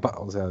denuncia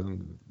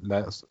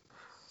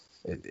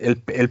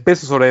el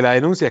peso sobre la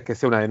denuncia es que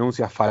sea una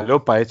denuncia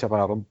falopa hecha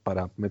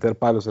para meter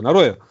palos en la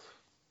rueda.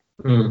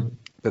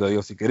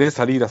 Pero si querés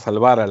salir a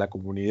salvar a la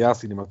comunidad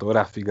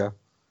cinematográfica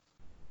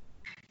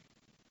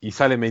y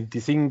salen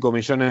 25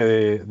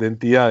 millones de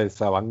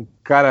entidades a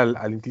bancar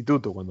al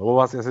instituto cuando vos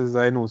vas a hacer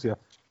esa denuncia,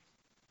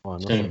 bueno,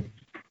 no sé,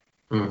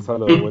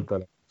 pensarlo de vuelta a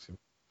la cuestión.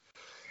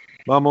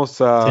 Vamos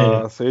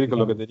a seguir con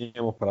lo que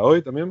teníamos para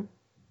hoy también.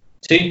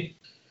 Sí.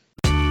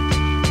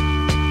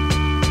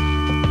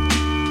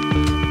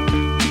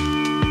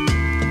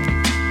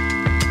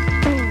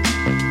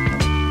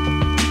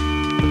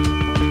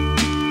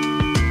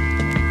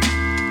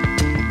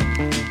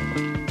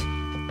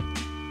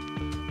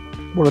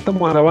 Bueno,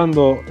 estamos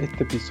grabando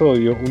este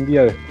episodio un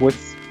día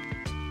después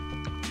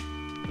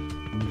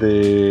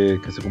de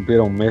que se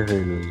cumpliera un mes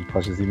del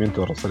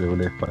fallecimiento de Rosario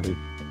Blefari.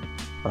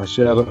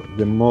 Ayer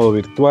de modo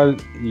virtual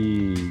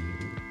y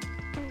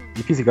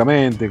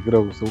físicamente,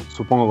 creo,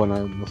 supongo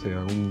con, no sé,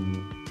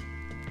 algún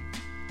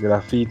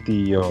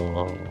graffiti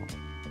o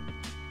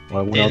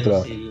alguna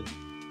otra,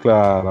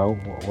 claro,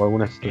 o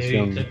alguna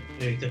expresión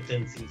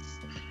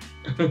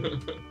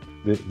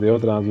de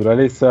otra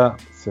naturaleza.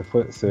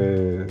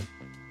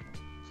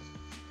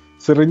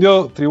 Se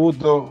rindió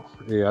tributo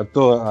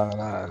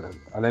a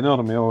la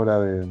enorme obra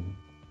de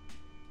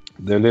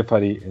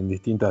Blefari en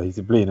distintas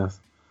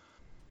disciplinas.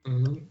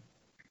 Uh-huh.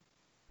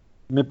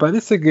 Me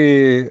parece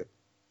que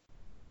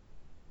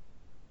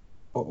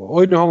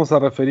hoy nos vamos a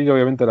referir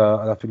obviamente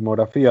a la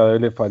filmografía de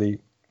Blefari.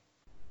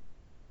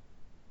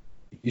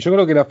 Y yo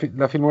creo que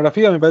la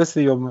filmografía me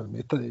parece, creo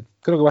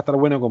que va a estar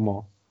bueno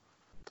como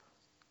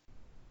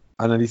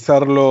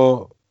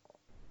analizarlo,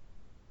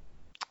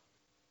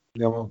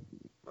 digamos,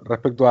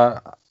 respecto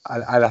a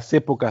las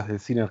épocas del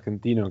cine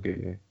argentino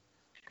que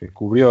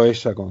cubrió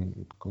ella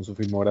con su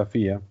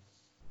filmografía.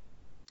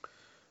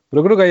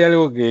 Pero creo que hay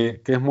algo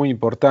que es muy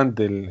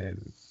importante en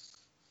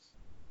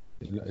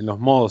los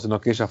modos en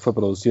los que ella fue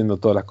produciendo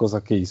todas las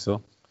cosas que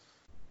hizo,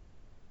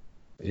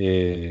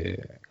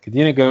 que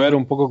tiene que ver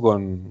un poco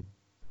con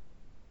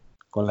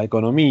la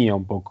economía,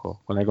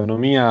 con la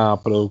economía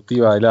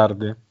productiva del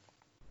arte,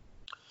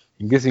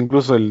 y que es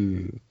incluso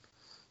el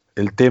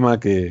tema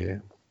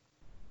que,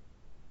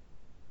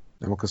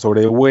 digamos, que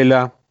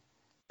sobrevuela,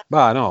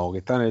 que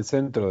está en el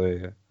centro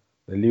del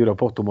libro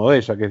póstumo de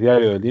ella, que es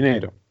Diario del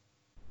Dinero.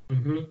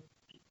 Uh-huh.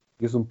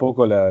 Que es un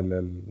poco la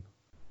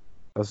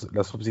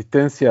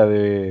subsistencia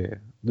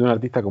de un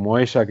artista como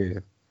ella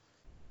que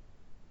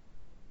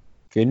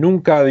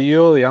nunca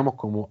dio, digamos,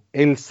 como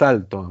el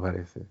salto, me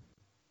parece.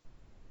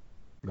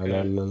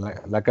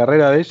 La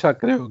carrera de ella,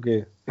 creo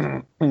que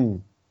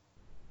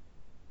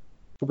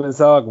yo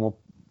pensaba como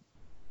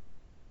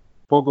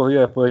pocos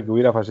días después de que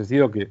hubiera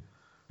fallecido que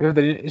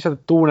ella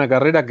tuvo una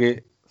carrera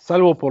que,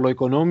 salvo por lo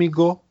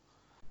económico,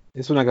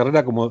 es una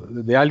carrera como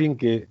de alguien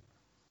que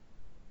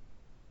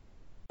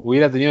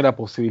hubiera tenido la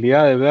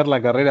posibilidad de ver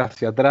la carrera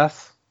hacia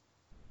atrás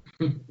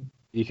y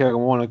dijera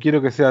como, bueno,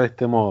 quiero que sea de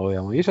este modo,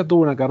 digamos. Y ella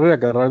tuvo una carrera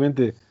que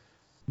realmente,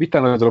 vista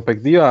en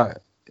retrospectiva,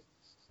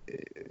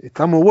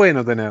 está muy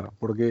bueno tener,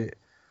 porque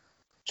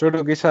yo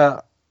creo que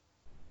ella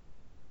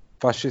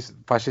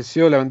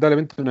falleció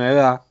lamentablemente a una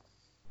edad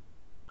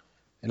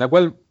en la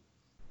cual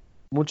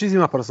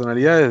muchísimas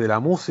personalidades de la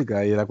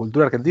música y de la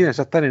cultura argentina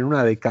ya están en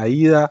una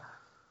decaída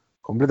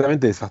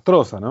completamente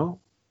desastrosa, ¿no?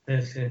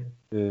 Sí.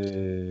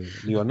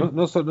 Digo,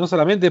 no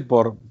solamente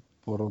por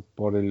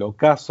el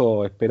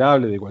ocaso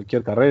esperable de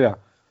cualquier carrera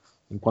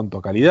en cuanto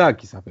a calidad,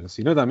 quizás, pero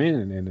sino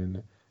también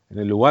en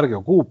el lugar que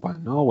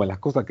ocupan, ¿no? O en las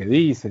cosas que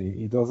dicen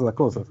y todas esas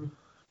cosas. Uh-huh.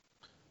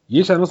 Y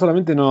ella no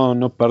solamente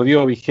no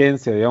perdió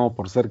vigencia, digamos,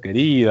 por ser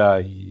querida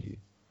y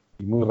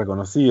muy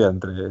reconocida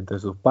entre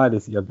sus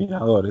pares y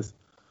admiradores,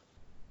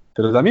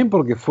 pero también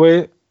porque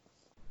fue,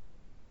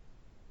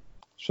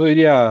 yo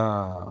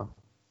diría,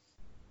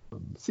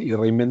 sí,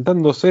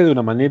 reinventándose de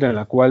una manera en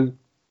la cual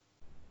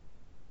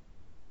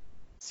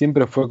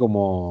siempre fue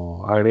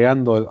como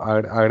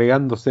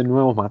agregándose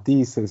nuevos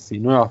matices y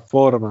nuevas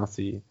formas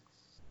y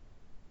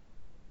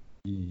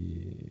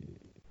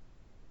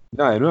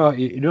nada,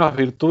 y nuevas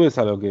virtudes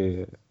a lo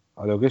que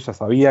ella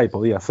sabía y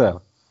podía hacer.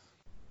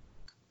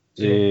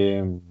 Sí.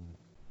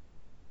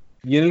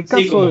 Y en el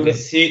Sí, caso como que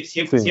sí.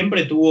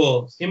 siempre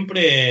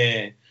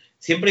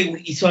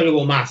hizo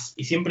algo más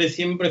y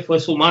siempre fue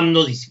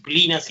sumando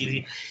disciplinas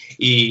y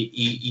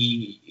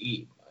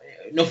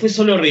no fue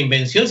solo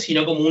reinvención,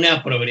 sino como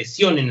una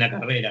progresión en la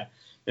carrera,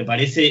 me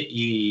parece,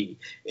 y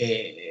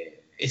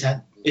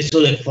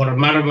eso de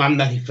formar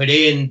bandas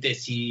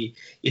diferentes y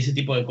ese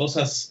tipo de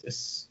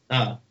cosas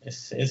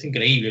es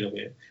increíble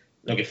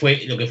lo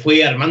que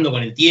fue armando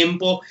con el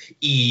tiempo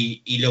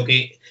y lo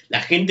que la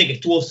gente que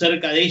estuvo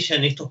cerca de ella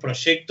en estos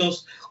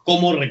proyectos,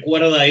 cómo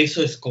recuerda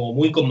eso, es como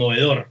muy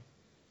conmovedor.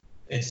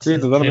 Es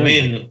totalmente.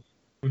 Tremendo.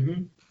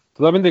 Uh-huh.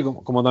 Totalmente,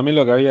 como también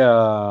lo que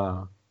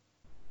había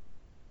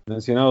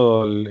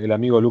mencionado el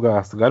amigo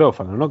Lucas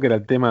Garófano, ¿no? Que era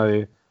el tema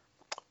de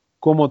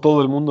cómo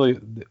todo el mundo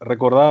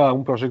recordaba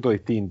un proyecto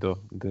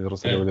distinto de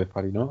Rosario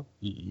Blefari, ¿no?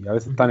 Y a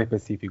veces tan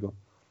específico.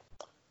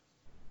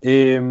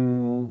 Y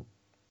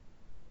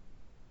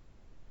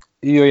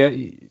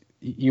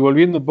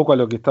volviendo un poco a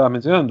lo que estabas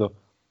mencionando,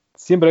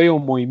 siempre había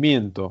un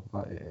movimiento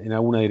en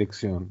alguna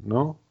dirección,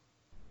 ¿no?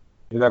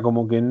 Era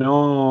como que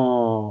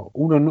uno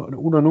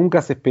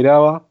nunca se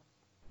esperaba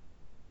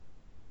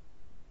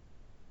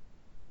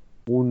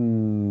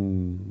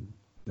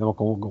digamos,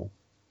 como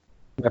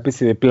una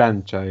especie de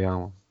plancha,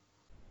 digamos,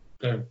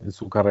 Claro. en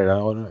su carrera.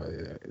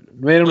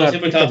 No era un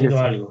Siempre estaba artista que... haciendo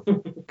algo.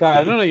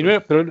 Claro,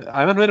 pero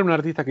además no era un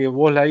artista que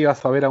vos la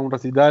ibas a ver a un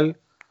recital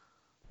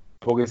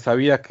porque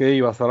sabías que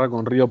iba a cerrar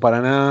con Río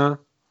Paraná,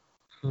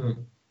 y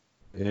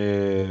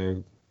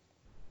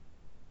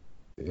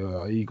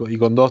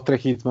con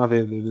 2-3 hits más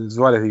de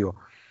Suárez, digo.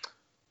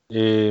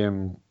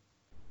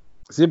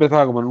 siempre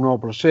estaba como en un nuevo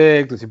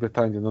proyecto, siempre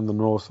estaba intentando un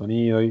nuevo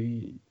sonido,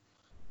 y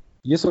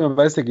eso me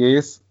parece que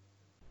es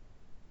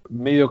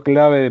medio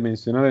clave de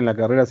mencionar en la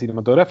carrera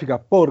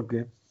cinematográfica,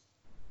 porque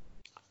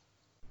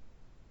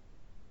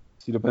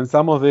si lo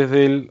pensamos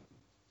desde el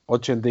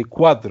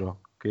 84,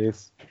 que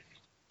es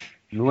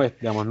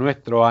digamos,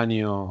 nuestro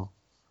año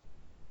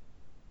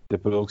de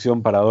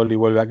producción para Dolly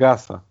Vuelve a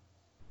Casa,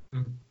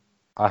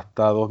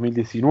 hasta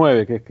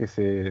 2019, que es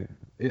que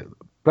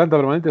Planta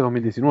Permanente es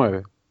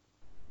 2019.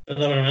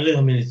 Planta Permanente es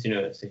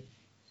 2019, sí.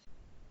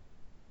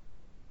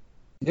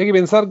 Y hay que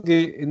pensar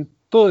que en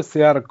todo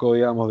ese arco,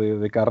 digamos,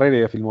 de carrera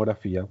y de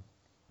filmografía,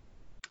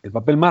 el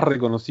papel más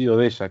reconocido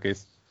de ella, que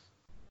es,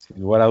 sin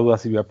lugar a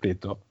dudas, Silvia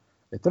Prieto,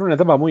 está en una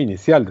etapa muy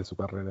inicial de su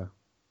carrera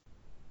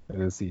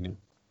en el cine.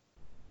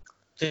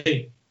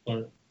 Sí,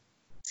 bueno.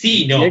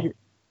 Sí, Y no.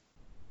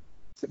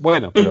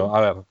 bueno, pero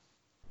a ver.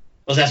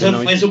 O sea, eso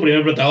fue su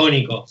primer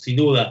protagónico, sin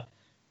duda.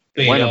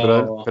 Bueno,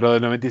 Pero. pero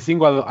del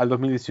 95 al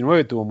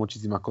 2019 tuvo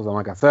muchísimas cosas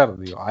más que hacer,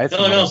 digo, a eso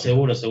me No, refiero.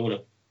 seguro,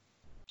 seguro.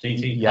 Sí,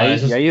 sí. Y Ah, ahí,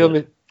 eso y ahí es seguro.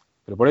 donde,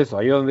 pero por eso,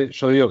 ahí es donde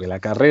yo digo que la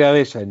carrera de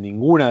ella en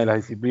ninguna de las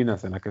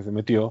disciplinas en las que se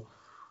metió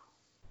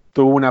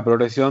tuvo una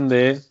progresión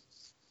de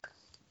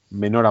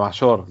menor a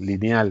mayor,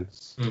 lineal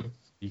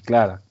y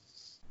clara.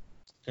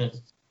 Sí.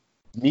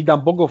 Ni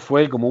tampoco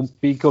fue como un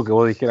pico que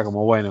vos dijeras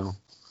como, bueno,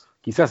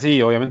 quizás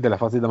sí, obviamente la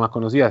faceta más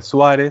conocida es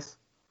Suárez,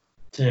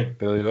 Sí.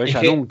 pero digo, Es ella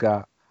que,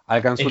 nunca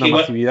alcanzó es que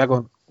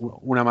igual.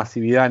 una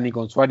masividad ni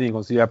con Suárez ni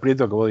con Silvia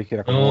Prieto que vos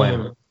dijeras como, No, bueno.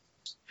 no.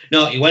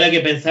 No, igual hay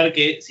que pensar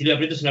que Silvia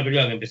Prieto es una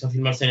película que empezó a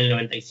filmarse en el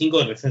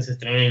 95, recién se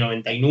estrenó en el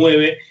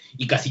 99,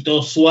 y casi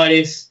todo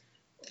Suárez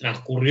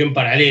transcurrió en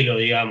paralelo,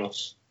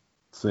 digamos,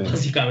 Sí,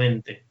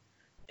 básicamente.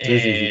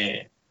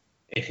 sí.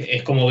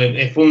 Es como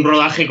que fue un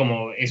rodaje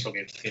como eso,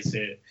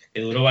 que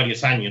duró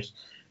varios años.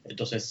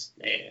 Entonces,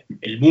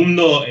 el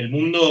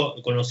mundo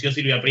conoció a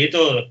Silvia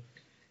Prieto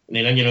en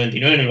el año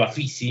 99 en el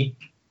Bafisi,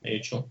 de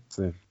hecho.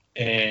 Sí.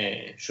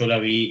 Yo la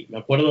vi, me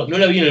acuerdo, no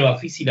la vi en el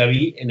Bafisi, la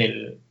vi en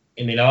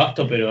el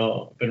Abasto,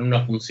 pero en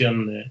una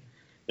función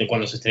de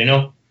cuando se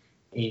estrenó.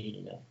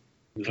 Y no,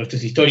 el resto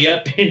es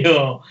historia,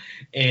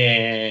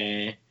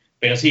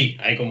 pero sí,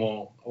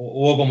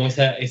 hubo como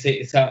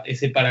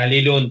ese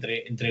paralelo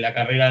entre la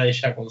carrera de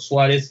ella con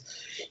Suárez.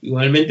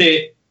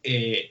 Igualmente,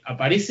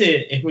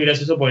 aparece, es muy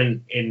gracioso, porque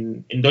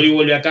en Dolly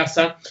Vuelve a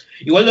Casa.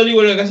 Igual Dolly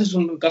Vuelve a Casa es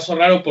un caso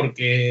raro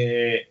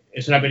porque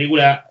es una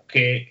película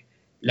que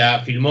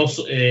la filmó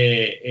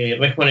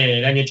Resman en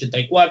el año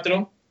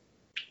 84,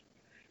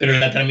 pero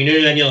la terminó en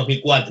el año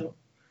 2004.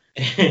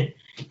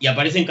 Y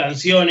aparecen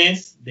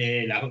canciones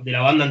de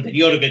la banda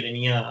anterior que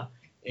tenía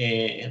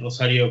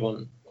Rosario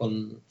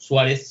con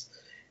Suárez.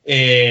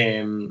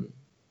 Eh,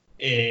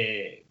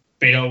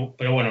 pero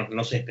bueno,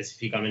 no sé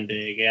específicamente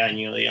de qué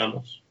año,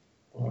 digamos.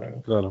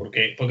 Claro.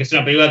 Porque es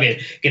una película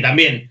que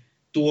también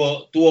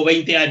tuvo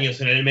 20 años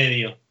en el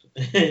medio.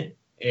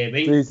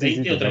 20, Sí,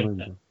 20 o 30,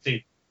 totalmente.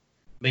 sí,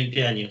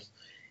 20 años.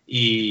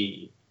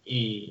 Y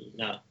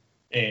nada.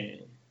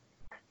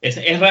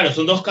 Es raro,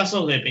 son dos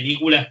casos de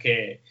películas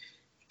que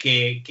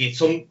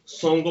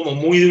son como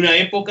muy de una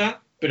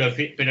época, pero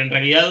en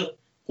realidad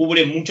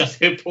cubren muchas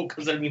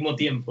épocas al mismo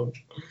tiempo,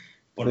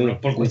 por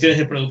Sí, cuestiones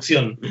de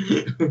producción.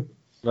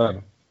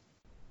 claro.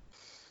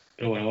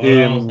 Pero bueno,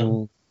 ahora vamos a.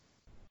 Em,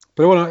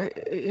 pero bueno,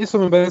 eso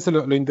me parece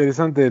lo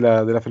interesante de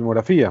la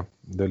filmografía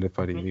de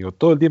Lefari. Digo,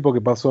 todo el tiempo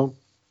que pasó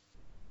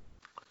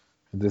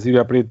entre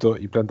Silvia Prieto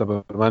y Planta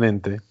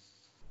Permanente,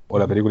 o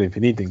la película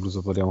Infinita,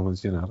 incluso podríamos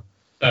mencionar,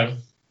 Claro.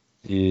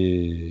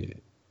 y,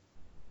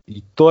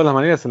 y todas las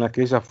maneras en las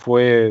que ella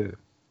fue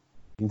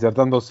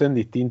insertándose en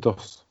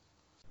distintos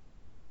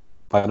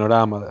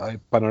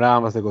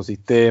panoramas,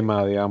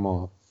 ecosistemas,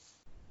 digamos,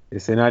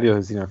 escenarios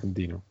del cine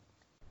argentino.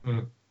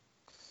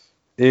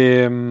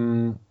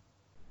 Em,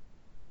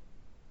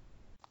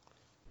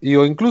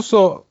 Digo,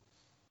 incluso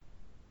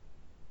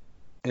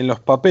en los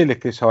papeles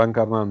que ella va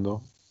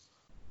encarnando,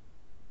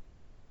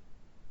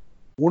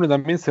 uno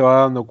también se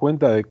va dando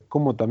cuenta de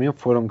cómo también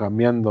fueron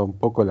cambiando un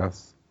poco no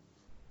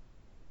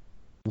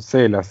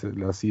sé, las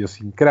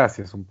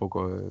idiosincrasias un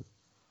poco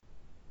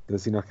del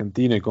cine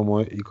argentino y cómo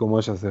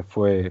ella se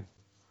fue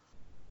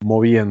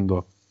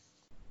moviendo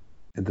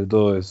entre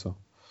todo eso.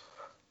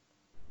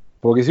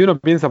 Porque si uno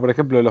piensa, por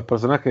ejemplo, en los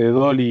personajes de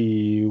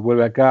Dolly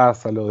Vuelve a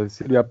Casa, los de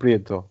Silvia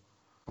Prieto,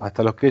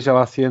 hasta los que ella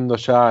va haciendo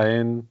ya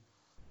en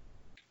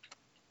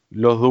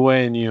Los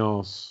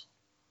Dueños,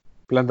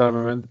 Planta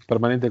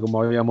Permanente,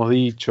 como habíamos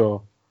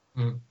dicho,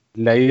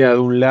 La Idea de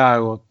un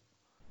Lago,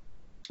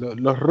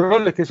 los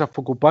roles que ella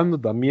fue ocupando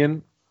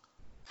también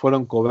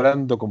fueron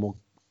cobrando como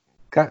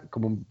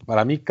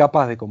para mí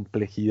capas de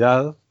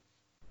complejidad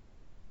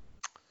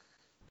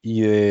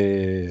y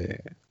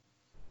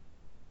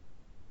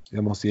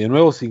digamos, y de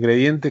nuevos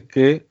ingredientes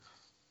que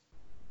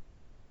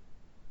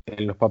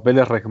en los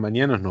papeles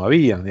regmanianos no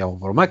habían, digamos,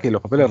 por más que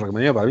los papeles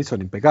regmanianos para mí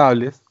son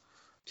impecables,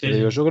 Sí, pero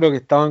digo, sí. yo creo que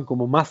estaban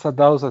como más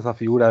atados a esa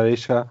figura de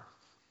ella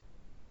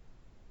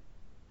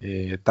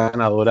tan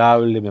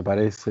adorable, me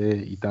parece,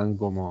 y tan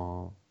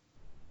como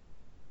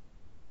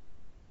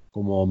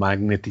como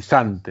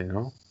magnetizante,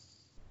 ¿no?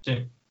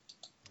 Sí.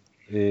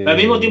 Pero al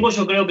mismo tiempo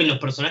yo creo que en los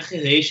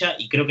personajes de ella,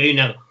 y creo que hay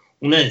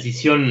una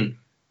decisión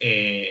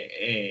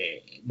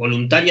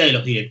voluntaria de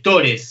los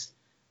directores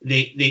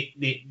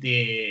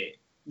de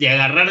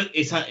agarrar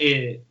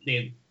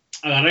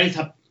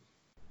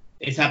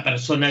esa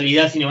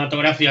personalidad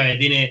cinematográfica que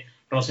tiene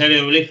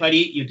Rosario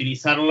Blefari y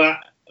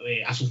utilizarla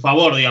a su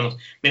favor, digamos.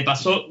 Me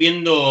pasó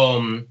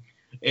viendo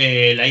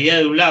La idea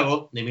de un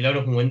lago, de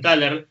Milagros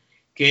Mumenthaler,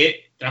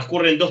 que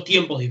transcurre en 2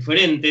 tiempos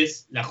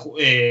diferentes,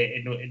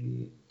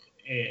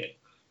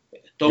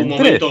 todo un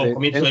momento,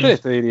 comienzo en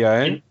tres te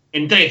diría, ¿eh?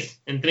 En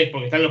tres,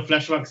 porque están los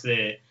flashbacks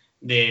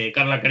de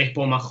Carla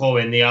Crespo más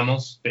joven,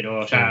 digamos,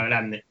 pero ya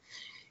grande.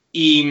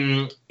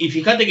 Y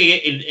fíjate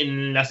que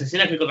en las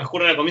escenas que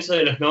transcurren al comienzo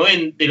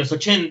de los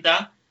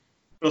 80,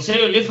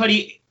 Rosario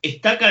Blefari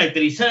está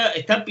caracterizada,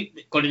 está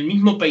con el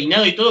mismo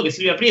peinado y todo que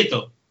Silvia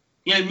Prieto.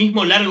 Tiene el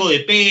mismo largo de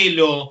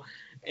pelo.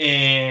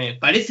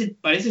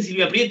 Parece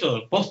Silvia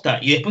Prieto, posta.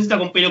 Y después está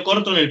con pelo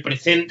corto en el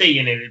presente y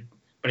en el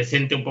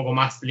presente un poco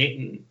más,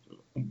 en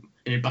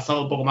el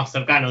pasado un poco más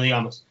cercano,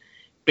 digamos.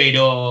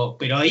 Pero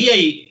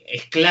ahí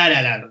es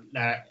clara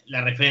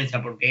la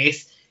referencia, porque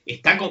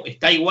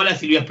está igual a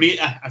Silvia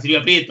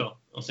Prieto.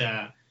 O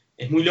sea,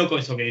 es muy loco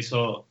eso que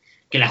hizo,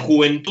 que la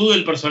juventud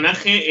del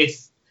personaje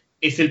es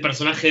el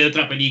personaje de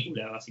otra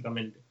película,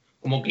 básicamente.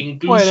 Como que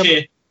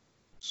incluye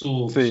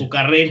su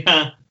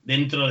carrera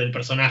dentro del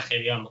personaje,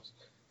 digamos,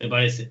 me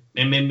parece.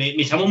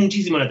 Me llamó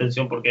muchísimo la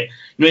atención porque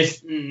no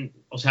es,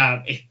 o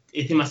sea,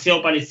 es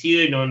demasiado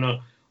parecido y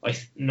no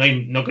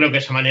creo que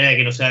haya manera de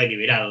que no sea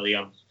deliberado,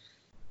 digamos.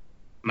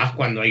 Más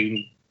cuando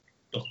hay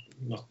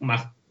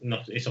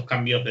esos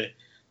cambios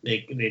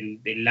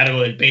del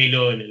largo del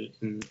pelo en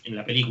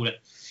la película.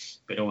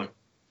 Pero bueno.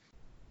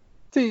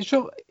 Sí,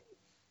 yo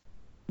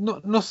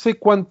no sé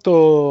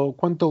cuánto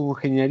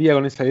congeniaría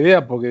con esa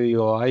idea, porque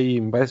digo, ahí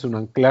me parece un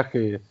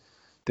anclaje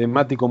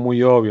temático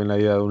muy obvio en La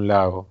idea de un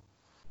lago.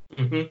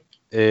 Uh-huh.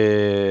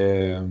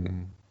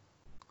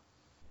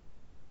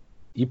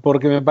 Y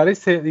porque me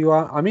parece, digo,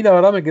 a mí la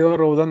verdad me quedó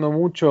rebotando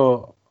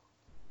mucho,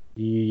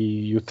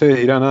 y ustedes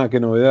dirán, qué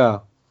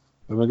novedad,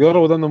 pero me quedó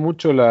rebotando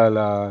mucho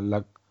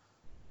la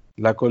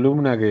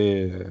columna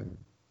que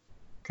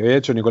había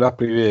hecho Nicolás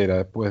Privera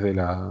después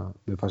del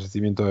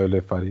fallecimiento de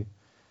Blefari,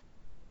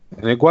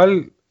 en el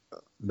cual,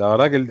 la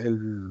verdad que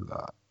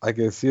hay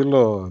que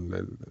decirlo,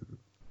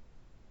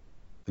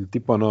 el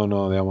tipo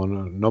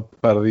no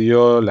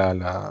perdió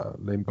la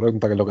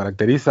impronta que lo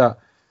caracteriza,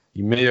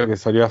 y medio que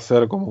salió a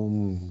hacer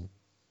como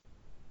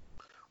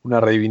una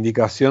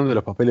reivindicación de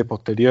los papeles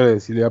posteriores de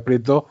Silvia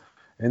Prieto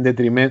en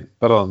detrimento,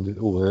 perdón,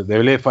 de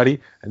Blefari,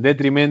 en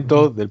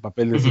detrimento del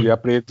papel de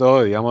Silvia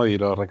Prieto, digamos, y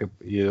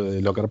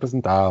de lo que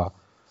representaba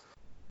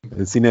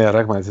el cine de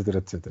Reckman, etcétera,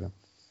 etcétera.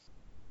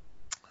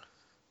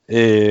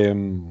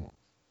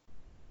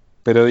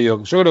 Pero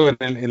digo, yo creo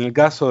que en el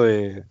caso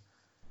de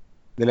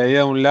La idea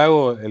de un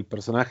lago, el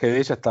personaje de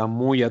ella está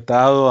muy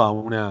atado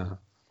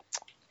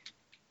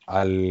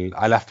a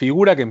la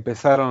figura que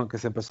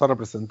se empezó a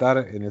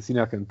representar en el cine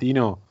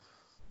argentino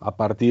a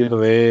partir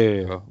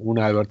de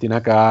una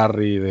Albertina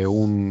Carri, de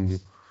un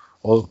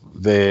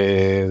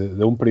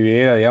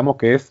Privera, digamos,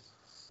 que es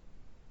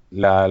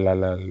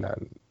la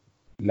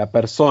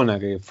persona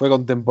que fue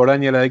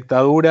contemporánea a la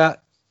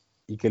dictadura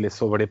y que le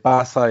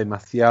sobrepasa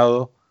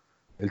demasiado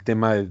el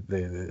tema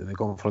de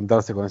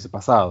confrontarse con ese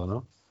pasado,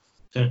 ¿no?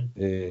 Sí.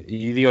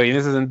 Y en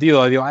ese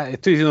sentido,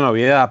 estoy diciendo una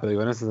obviedad,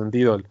 pero en ese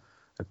sentido el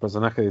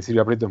personaje de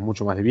Silvia Prieto es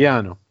mucho más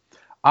liviano.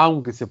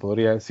 Aunque se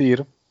podría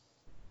decir,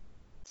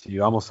 si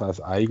vamos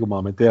ahí como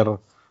a meternos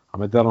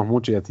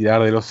mucho y a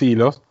tirar de los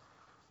hilos,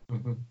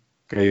 Uh-huh.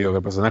 que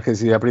el personaje de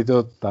Silvia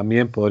Prieto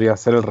también podría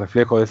ser el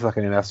reflejo de esa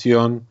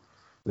generación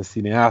de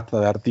cineastas,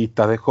 de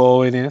artistas, de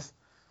jóvenes,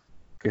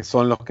 que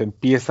son los que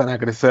empiezan a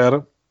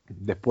crecer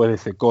después de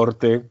ese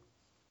corte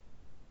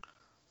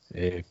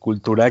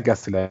cultural que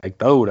hace la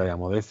dictadura,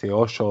 digamos, de ese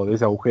hoyo, de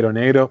ese agujero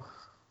negro,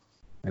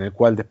 en el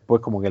cual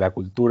después como que la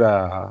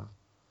cultura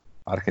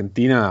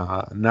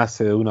argentina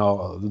nace de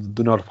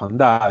una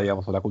orfandad,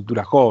 digamos, o la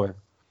cultura joven.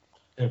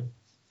 Sí.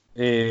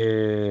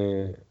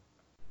 Pero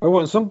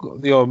bueno,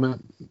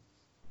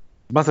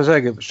 más allá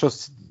de que yo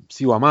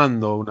sigo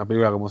amando una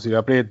película como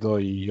Silvia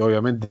Prieto, y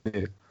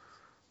obviamente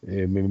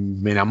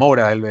me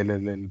enamora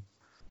el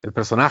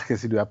personaje de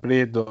Silvia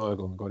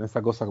Prieto, con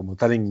esa cosa como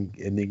tan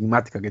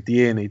enigmática que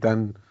tiene y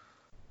tan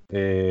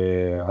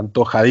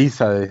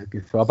antojadiza de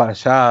que se va para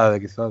allá,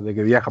 de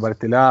que viaja para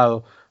este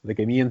lado, de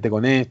que miente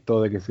con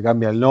esto, de que se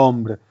cambia el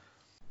nombre.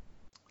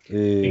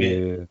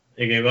 De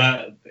que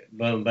va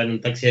en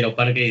un taxi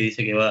aeroparque y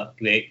dice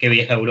que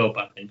viaja a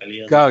Europa, en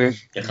realidad. Claro,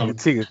 que cuando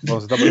se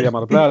está por ir a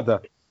Mar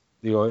Plata,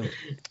 digo,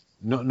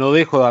 no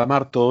dejo de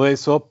amar todo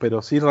eso,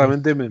 pero sí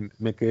realmente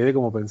me quedé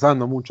como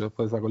pensando mucho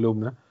después de esa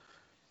columna,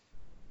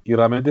 y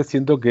realmente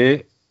siento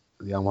que,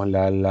 digamos,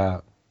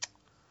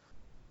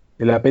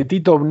 el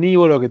apetito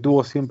omnívoro que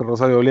tuvo siempre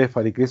Rosario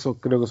Blefari, que eso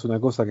creo que es una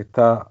cosa que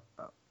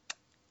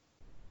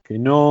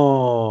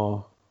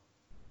no...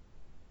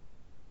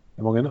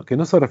 como que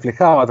no se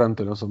reflejaba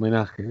tanto en los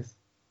homenajes.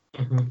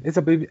 Ujú.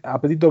 Ese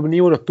apetito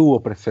omnívoro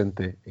estuvo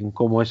presente en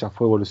cómo ella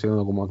fue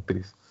evolucionando como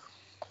actriz.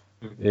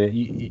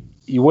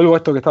 Y vuelvo a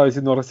esto que estaba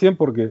diciendo recién,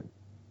 porque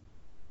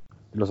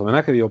los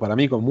homenajes, digo, para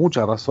mí con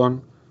mucha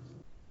razón,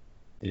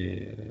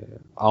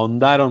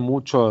 ahondaron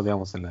mucho,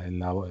 digamos, en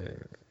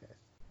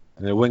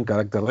el buen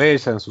carácter de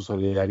ella, en su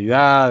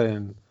solidaridad,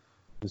 en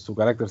su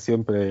carácter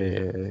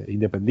siempre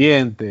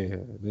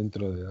independiente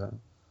dentro de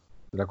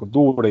la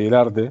cultura y el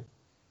arte.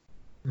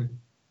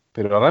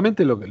 Pero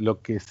realmente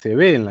lo que se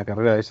ve en la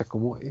carrera de ella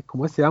es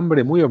como ese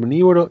hambre muy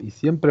omnívoro y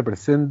siempre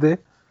presente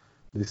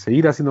de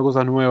seguir haciendo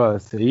cosas nuevas, de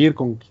seguir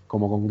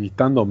como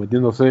conquistando,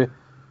 metiéndose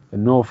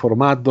en nuevos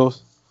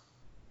formatos,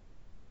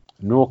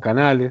 en nuevos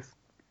canales.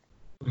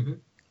 Ujú.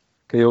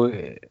 Que digo,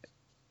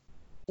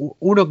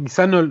 uno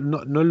quizás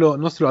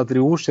no se lo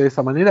atribuye de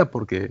esa manera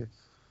porque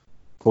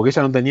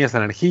ella no tenía esa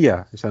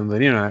energía, ella no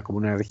tenía como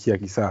una energía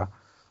quizá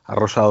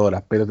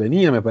arrolladora, pero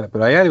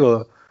pero hay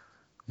algo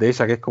de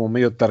ella que es como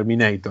medio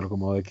Terminator,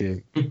 como de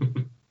que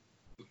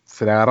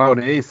se le agarraba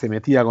una idea y se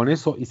metía con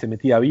eso y se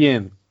metía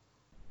bien.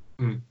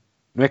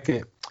 No es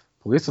que,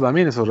 porque eso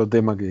también es otro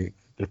tema que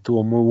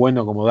estuvo muy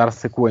bueno como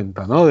darse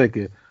cuenta, ¿no? De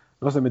que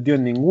no se metió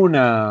en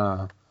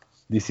ninguna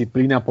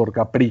disciplina por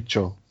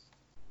capricho.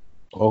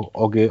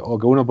 O que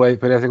uno puede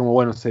esperar así como,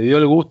 bueno, se dio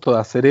el gusto de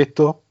hacer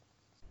esto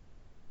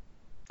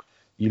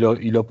y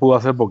lo pudo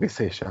hacer porque es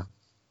ella.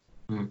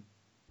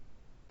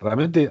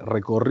 Realmente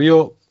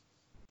recorrió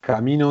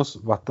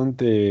caminos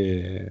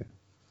bastante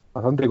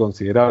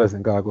considerables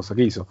en cada cosa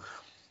que hizo.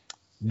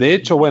 De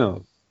hecho,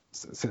 bueno,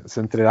 se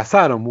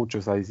entrelazaron mucho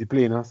esas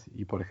disciplinas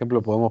y, por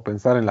ejemplo, podemos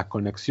pensar en las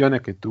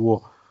conexiones que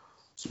tuvo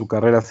su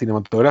carrera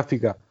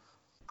cinematográfica,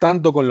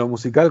 tanto con lo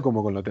musical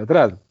como con lo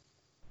teatral.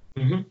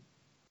 Ujú.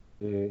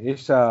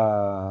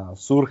 Ella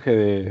surge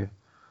de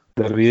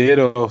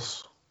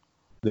hervideros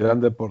del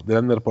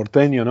under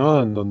porteño,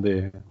 ¿no?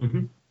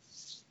 Ujú.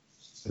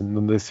 En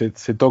donde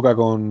se toca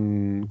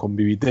con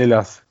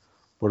Vivitelas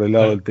por el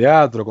lado Claro. del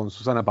teatro, con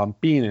Susana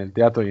Pampín en el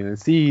teatro y en el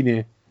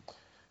cine.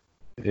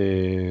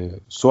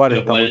 Suárez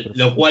Lo está muy cual, lo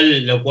presente.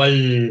 cual, lo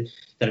cual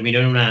terminó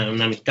en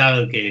una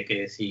amistad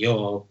que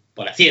siguió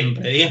para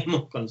siempre,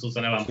 digamos, con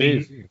Susana Sí,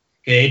 Pampín, sí,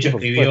 que de sí, hecho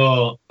por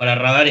supuesto. para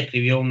Radar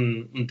escribió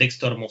un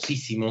texto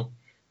hermosísimo,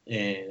 Sí.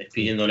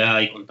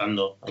 despidiéndola y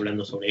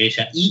hablando sobre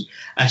ella. Y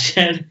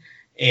ayer,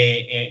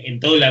 en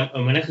todo el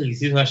homenaje que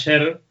se hizo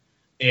ayer,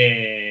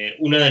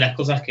 una de las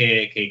cosas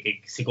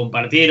que se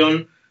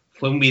compartieron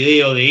fue un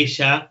video de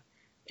ella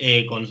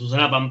con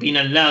Susana Pampín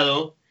al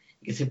lado,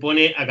 que se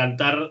pone a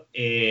cantar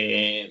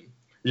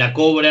La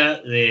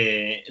Cobra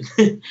de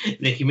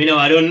Jimena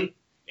Barón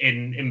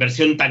en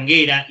versión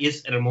tanguera, y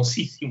es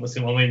hermosísimo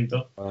ese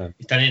momento. Bueno,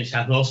 Están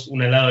ellas dos,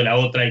 una al lado de la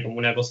otra, y como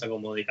una cosa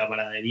como de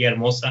camaradería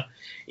hermosa,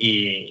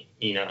 y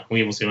nada,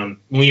 muy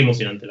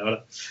emocionante, la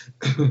verdad.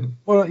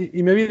 Bueno,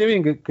 y me viene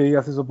bien que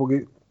digas eso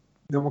porque,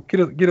 digamos,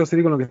 quiero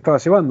seguir con lo que estaba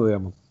llevando,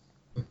 digamos.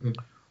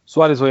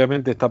 Suárez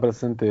obviamente está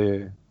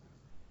presente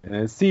en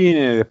el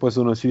cine, después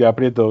uno sigue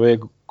aprieto, ve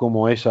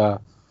cómo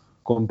ella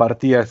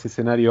compartía ese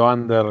escenario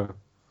under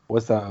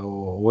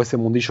o ese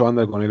mundillo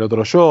under con el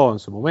otro yo en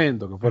su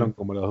momento, que fueron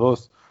como las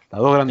dos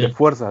grandes Sí.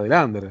 fuerzas del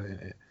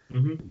under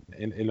Ujú.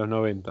 en los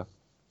 90.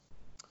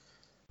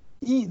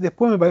 Y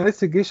después me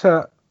parece que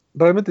ella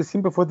realmente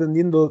siempre fue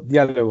tendiendo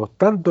diálogos,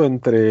 tanto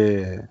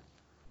entre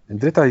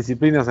estas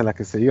disciplinas en las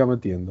que se iba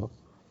metiendo,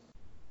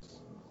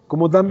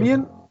 como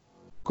también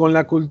con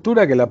la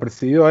cultura que la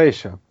presidió a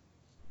ella.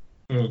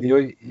 Y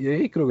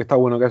ahí creo que está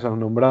bueno que hayas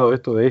nombrado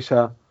esto de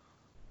ella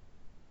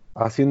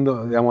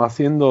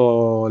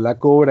haciendo la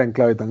cobra en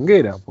clave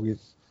tanguera, porque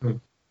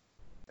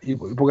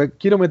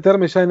quiero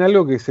meterme ya en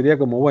algo que sería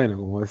como, bueno,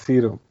 como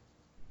decir,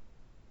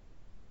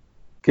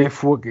 qué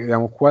fue,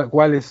 digamos,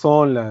 cuáles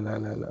son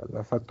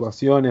las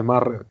actuaciones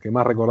que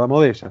más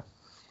recordamos de ella.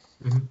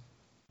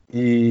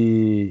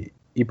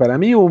 Y para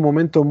mí hubo un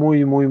momento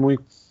muy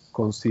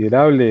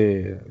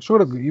considerable, yo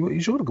creo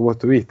que vos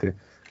estuviste,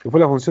 que fue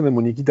la función de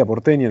Muñequita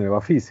Porteña en el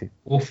Bafisi.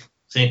 Uf,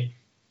 sí,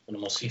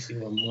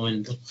 hermosísimo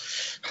momento.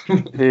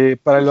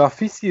 Para el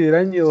Bafisi del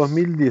año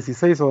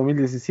 2016 o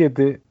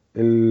 2017,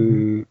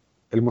 el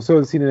Museo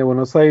del Cine de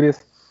Buenos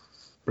Aires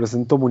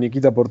presentó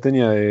Muñequita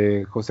Porteña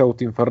de José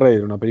Agustín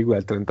Ferreira, una película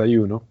del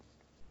 31,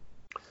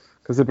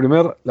 que es el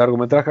primer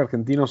largometraje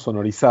argentino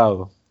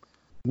sonorizado.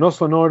 No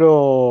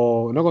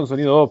sonoro, no con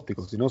sonido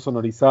óptico, sino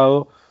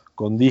sonorizado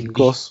con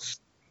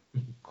discos,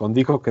 con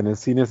discos que en el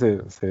cine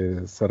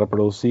se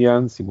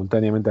reproducían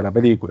simultáneamente a la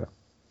película.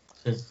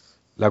 Sí.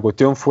 La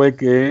cuestión fue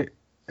que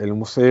el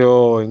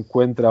museo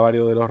encuentra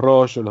varios de los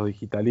rollos, los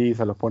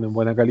digitaliza, los pone en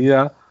buena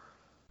calidad,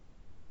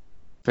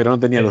 pero no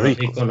tenía Pero los los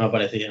discos. discos no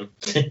aparecían.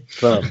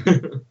 Claro.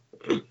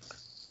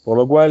 Por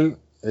lo cual,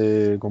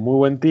 con muy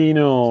buen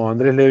tino,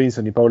 Andrés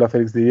Levinson y Paula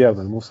Félix Didier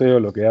del museo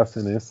lo que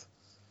hacen es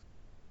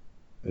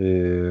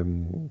eh,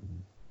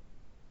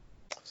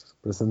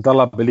 presentar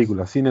la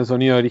película sin el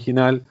sonido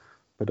original,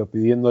 pero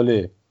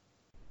pidiéndole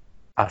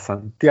a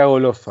Santiago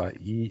Loza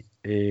y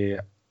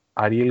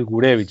Ariel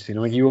Gurevich, si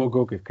no me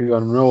equivoco, que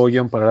escriban un nuevo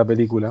guión para la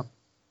película,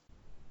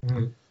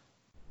 Ujú.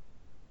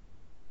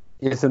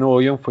 Y ese nuevo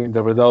guión fue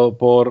interpretado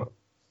por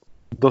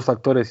 2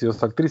 actores y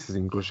 2 actrices,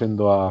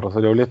 incluyendo a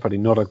Rosario Blefari, y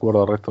no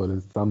recuerdo el resto del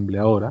ensamble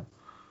ahora.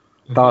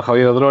 Estaba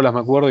Javier Drolas, me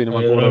acuerdo, y no me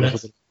Javier acuerdo de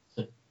los Drolas.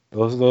 otros.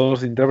 Los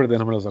dos intérpretes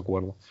no me los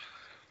acuerdo.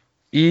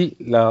 Y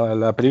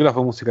la película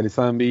fue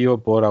musicalizada en vivo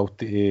por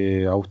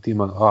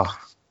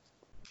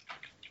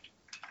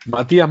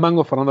Matías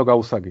Mango, Fernando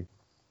Kawasaki.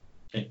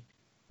 Sí.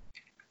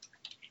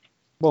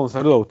 Bueno, un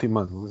saludo a Agustín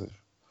Mango, qué sé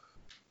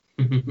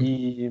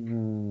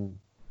yo.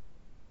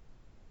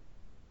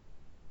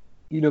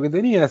 Y lo que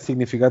tenía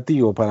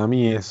significativo para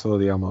mí eso,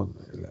 digamos,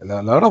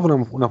 la verdad fue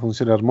una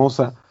función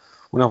hermosa,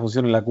 una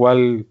función en la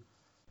cual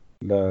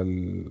la,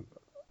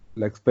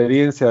 la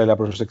experiencia de la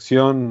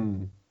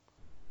proyección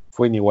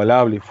fue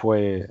inigualable y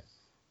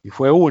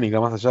fue única,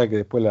 más allá de que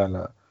después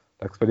la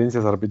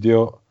experiencia se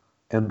repitió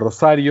en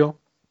Rosario.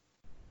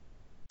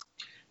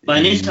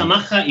 Vanessa Y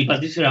Maja y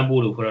Patricio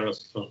Aramburu fueron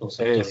los dos esos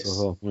actores.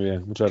 dos, muy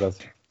bien, muchas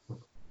gracias.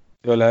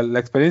 Pero la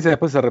experiencia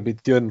después se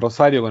repitió en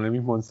Rosario con el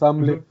mismo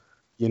ensamble Ujú.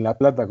 y en La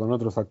Plata con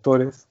otros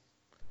actores.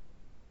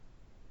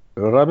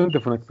 Pero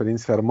realmente fue una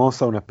experiencia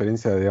hermosa, una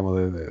experiencia, digamos,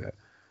 de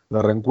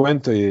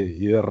reencuentro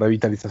y de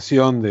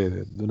revitalización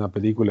de una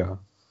película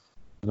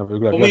Fue muy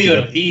clásica del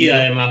divertida cine.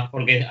 además,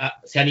 porque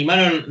se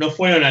animaron, no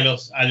fueron a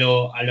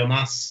lo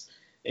más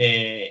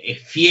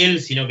fiel,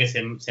 sino que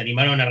se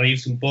animaron a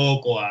reírse un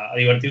poco, a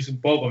divertirse un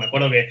poco. Me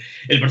acuerdo que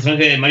el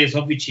personaje de Mario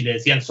Soffici le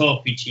decían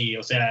Soffici,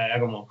 o sea, era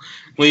como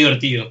muy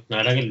divertido. La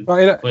verdad que No,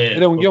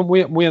 era un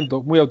fue.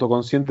 guión muy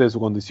autoconsciente de su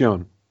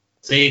condición.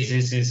 Sí,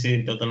 sí, sí,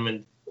 sí,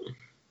 totalmente.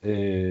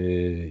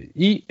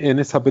 Y en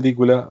esa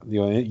película,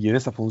 digo, y en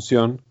esa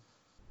función,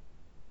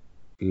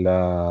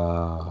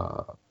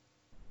 la,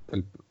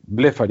 el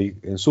Blefari,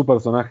 en su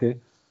personaje,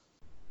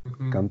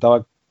 Ujú.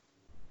 cantaba,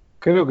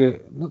 creo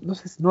que, no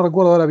sé, no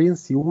recuerdo ahora bien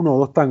si 1 o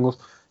 2 tangos,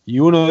 y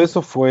uno de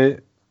esos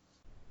fue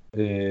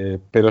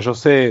Pero yo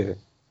sé,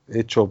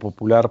 hecho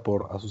popular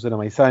por Azucena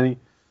Maizani. La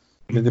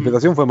Ujú.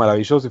 interpretación fue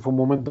maravillosa y fue un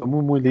momento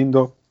muy, muy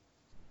lindo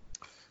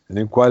en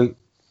el cual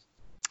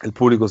el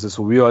público se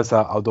subió a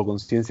esa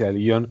autoconciencia del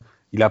guión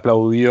y le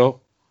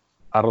aplaudió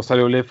a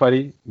Rosario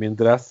Blefari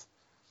mientras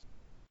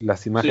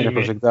las Sí, imágenes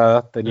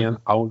proyectadas tenían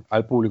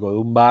al público de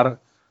un bar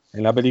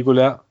en la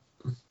película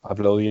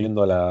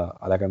aplaudiendo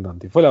a la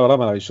cantante. Y fue la verdad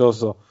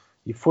maravilloso.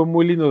 Y fue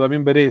muy lindo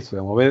también ver eso,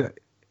 digamos, ver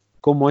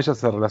cómo ella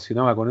se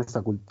relacionaba con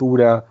esa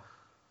cultura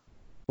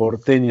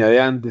porteña de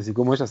antes y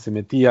cómo ella se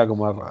metía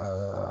como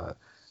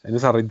en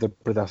esa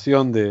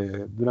reinterpretación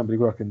de una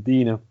película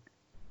argentina.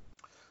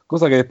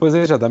 Cosa que después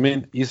ella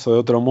también hizo de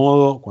otro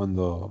modo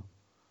cuando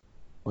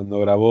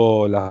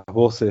grabó las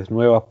voces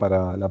nuevas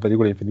para la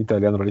película Infinita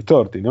de Leandro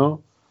Ristorti,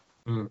 ¿no?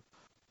 Ujú.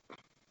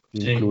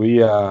 Sí.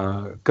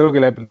 Incluía, creo que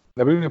la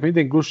película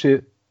Infinita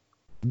incluye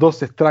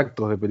 2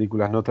 extractos de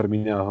películas no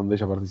terminadas donde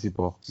ella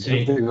participó. Me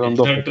parece Sí, que son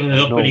 2 extractos de películas,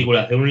 dos no una.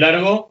 películas, de un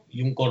largo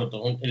y un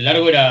corto. El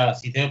largo era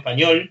Sistema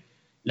Español,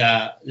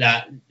 la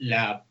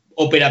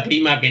ópera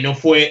prima que no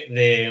fue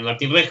de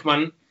Martín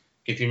Rechman,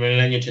 que firmó en el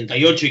año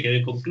 88 y quedó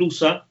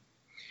inconclusa.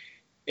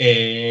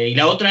 Y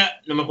la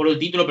otra, no me acuerdo el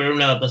título, pero era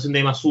una adaptación de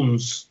Emma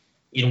Suns,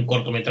 y era un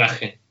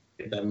cortometraje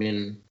que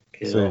también Sí.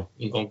 quedó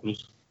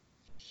inconcluso.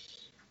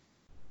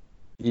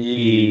 Y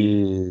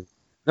Y,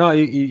 no,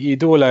 y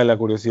tuvo la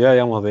curiosidad,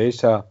 digamos, de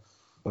ella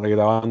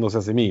regrabándose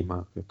a sí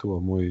misma, que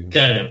estuvo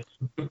claro,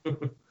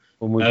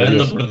 fue muy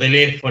hablando curioso. por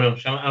teléfono,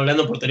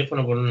 hablando por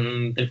teléfono con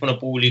un teléfono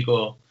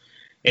público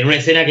en una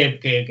escena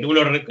que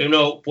uno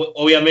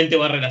obviamente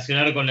va a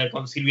relacionar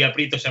con Silvia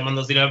Prieto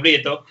llamando a Silvia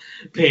Prieto,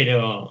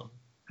 pero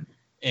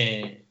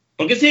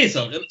porque es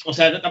eso, o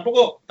sea,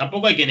 tampoco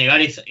hay que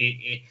negar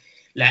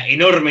la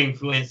enorme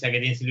influencia que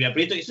tiene Silvia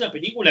Prieto. Es una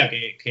película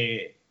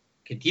que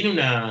tiene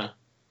una,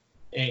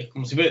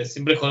 como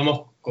siempre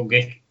jodemos con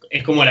que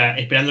es como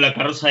esperando la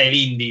carroza del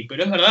indie,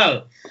 pero es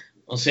verdad,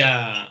 o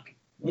sea,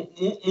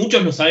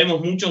 muchos no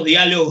sabemos muchos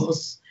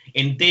diálogos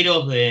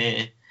enteros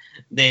de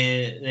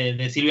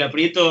Silvia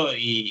Prieto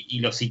y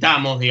los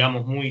citamos,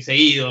 digamos, muy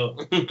seguido.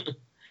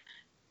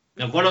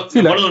 Me Sí,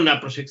 acuerdo de una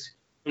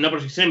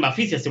proyección en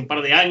Bafisi hace un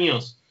par de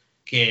años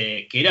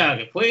que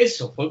fue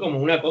eso, fue como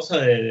una cosa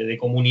de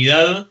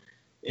comunidad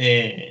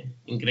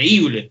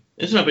increíble.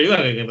 Es una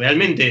película que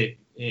realmente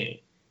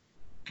eh,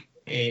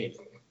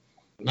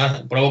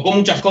 provocó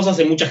muchas cosas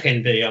en mucha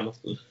gente,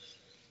 digamos.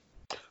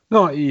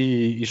 no,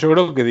 y yo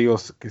creo que digo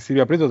que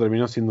Silvia Prieto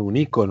terminó siendo un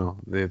ícono,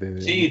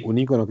 Sí, un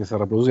ícono que se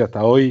reproduce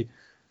hasta hoy,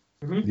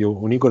 uh-huh. digo,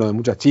 un ícono de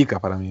muchas chicas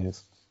para mí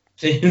es.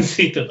 Sí,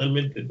 sí,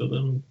 totalmente,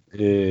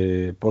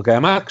 totalmente. Porque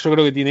además yo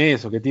creo que tiene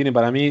eso, que tiene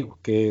para mí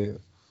que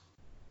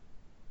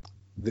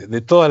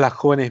de todas las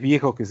jóvenes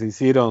viejos que se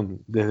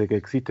hicieron desde que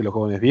existen los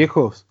jóvenes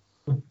viejos,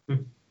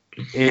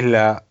 es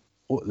la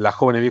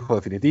jóvenes viejo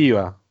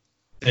definitiva,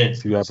 Sí,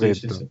 Silvia sí,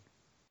 sí, Prieto. sí.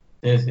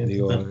 Sí, sí,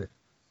 Digo, total.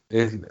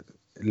 es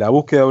la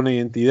búsqueda de una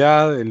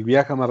identidad, el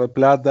viaje a Mar del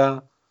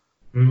Plata,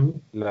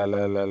 Uh-huh.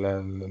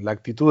 la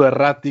actitud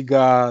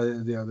errática.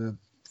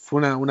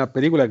 Fue una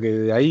película que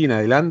de ahí en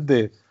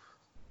adelante,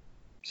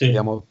 Sí.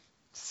 digamos,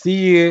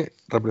 sigue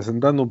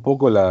representando un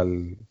poco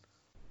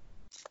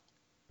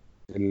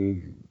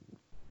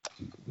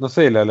no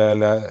sé,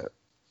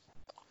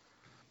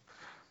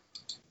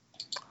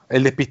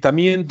 el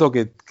despistamiento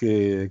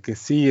que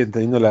siguen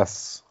teniendo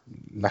las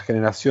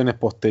generaciones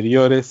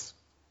posteriores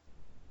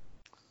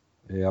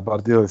a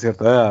partir de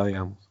cierta edad,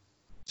 digamos.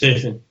 Sí,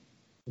 sí.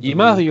 Y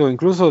más, digo,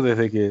 incluso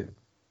desde que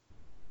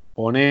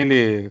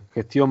ponele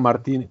gestión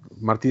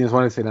Martínez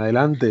Suárez en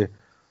adelante,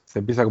 se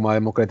empieza como a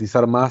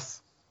democratizar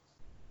más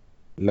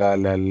la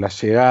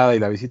llegada y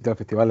la visita al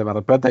Festival de Mar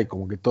del Plata, y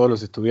como que todos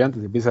los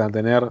estudiantes empiezan a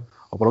tener,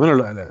 o por lo menos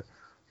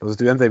los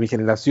estudiantes de mi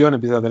generación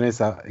empiezan a tener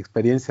esa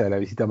experiencia de la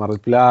visita a Mar del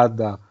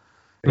Plata,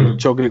 el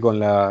choque con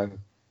la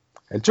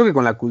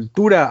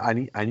cultura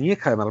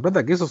añeja de Mar del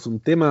Plata, que eso es un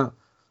tema,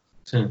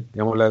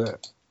 digamos,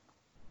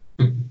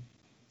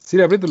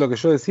 Silvia Prieto, lo que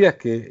yo decía es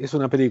que es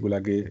una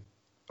película que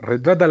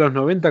retrata a los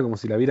 90 como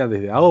si la viera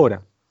desde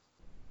ahora,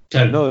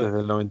 no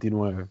desde el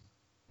 99.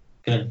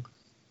 Claro.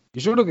 Y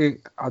yo creo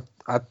que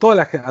a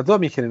toda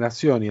mi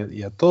generación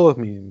y a todos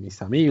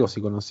mis amigos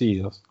y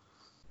conocidos,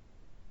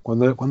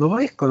 cuando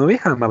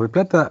viajan a Mar del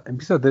Plata,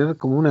 empiezan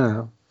como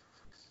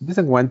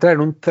a entrar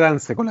en un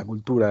trance con la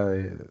cultura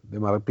de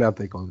Mar del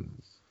Plata y con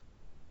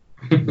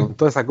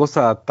toda esa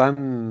cosa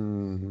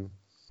tan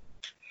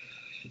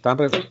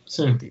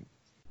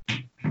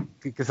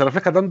que se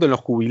refleja tanto en los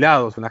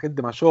jubilados, en la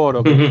gente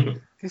mayor,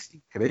 que es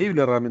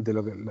increíble realmente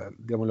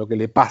lo que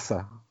le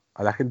pasa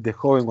a la gente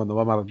joven cuando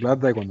va a Mar del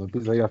Plata y cuando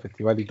empieza a ir al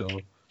festival y todo.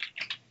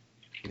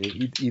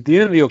 Y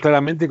tienen, digo,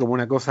 claramente como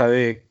una cosa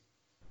de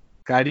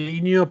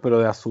cariño, pero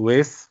de a su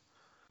vez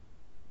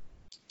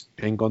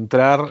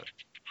encontrar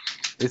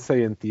esa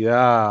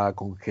identidad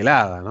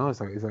congelada, ¿no?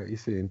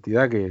 Esa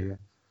identidad que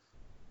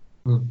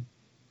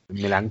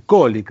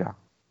melancólica.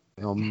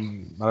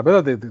 Mar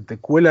del Plata te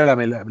cuela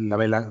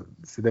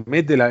se te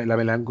mete la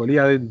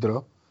melancolía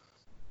adentro,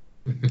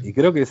 y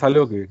creo que es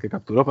algo que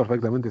capturó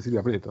perfectamente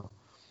Silvia Prieto.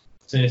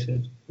 Sí,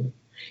 sí.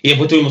 Y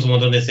después tuvimos un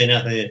montón de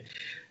escenas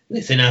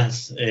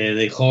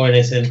de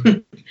jóvenes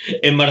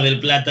en Mar del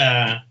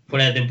Plata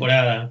fuera de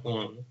temporada,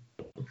 como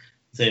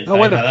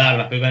nadar,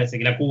 las películas de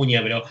Ezequiel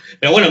Acuña, pero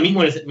bueno,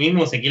 mismo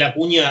Ezequiel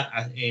Acuña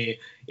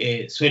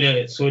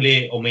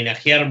suele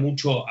homenajear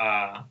mucho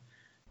a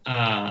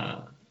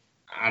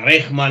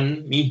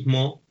Rejman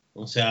mismo,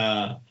 o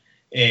sea,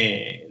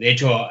 de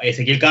hecho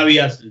Ezequiel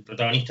Cabias, el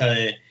protagonista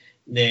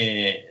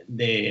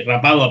de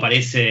Rapado,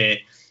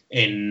 aparece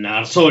en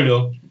Nadar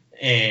Solo.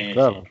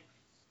 Claro.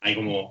 Hay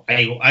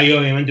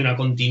obviamente una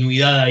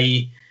continuidad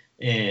ahí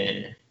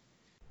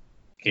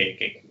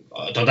que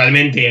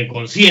totalmente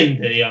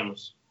consciente,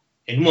 digamos,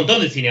 en un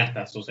montón de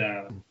cineastas, o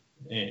sea,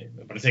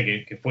 me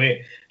parece que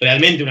fue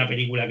realmente una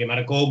película que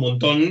marcó un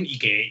montón y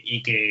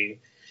que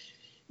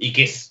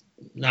es,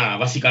 nada,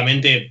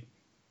 básicamente,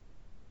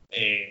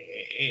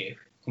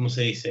 ¿cómo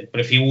se dice?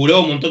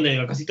 Prefiguró un montón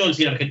de casi todo el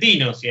cine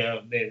argentino, o sea,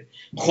 de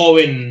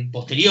joven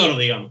posterior,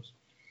 digamos.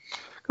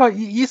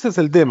 Y ese es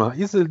el tema,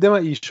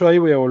 y yo ahí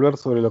voy a volver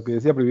sobre lo que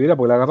decía Primavera,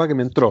 porque la verdad que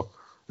me entró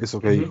eso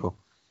que dijo.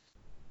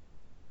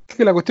 Es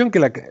que la cuestión que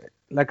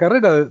la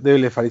carrera de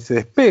Blefari se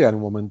despega en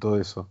un momento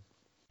de eso.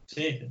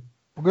 Sí.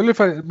 Porque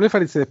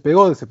Blefari se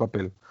despegó de ese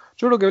papel.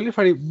 Yo creo que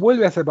Blefari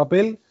vuelve a ese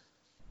papel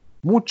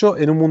mucho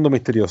en Un Mundo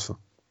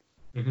Misterioso.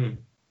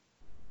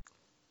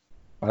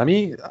 Para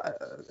mí,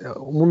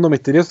 Un Mundo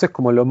Misterioso es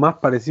como lo más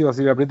parecido a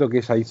Silvia Prieto que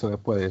ella hizo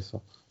después de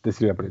eso, de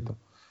Silvia Prieto.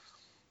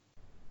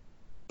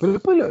 Pero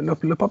después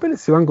los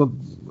papeles se van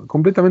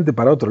completamente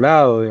para otro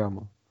lado,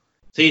 digamos.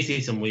 Sí,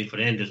 sí, son muy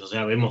diferentes. O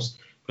sea, vemos,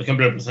 por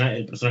ejemplo,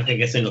 el personaje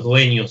que hacen Los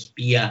Dueños,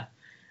 Pía,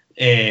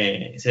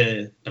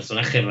 ese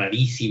personaje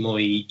rarísimo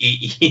y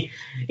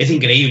es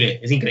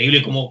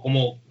increíble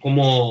cómo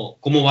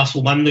va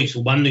sumando y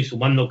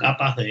sumando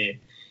capas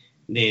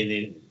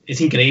es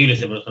increíble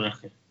ese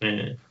personaje.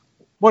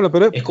 Bueno,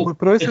 pero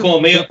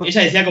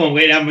ella decía como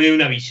que era medio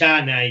una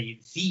villana, y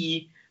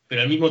sí,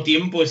 pero al mismo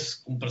tiempo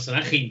es un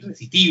personaje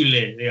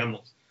irresistible,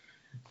 digamos.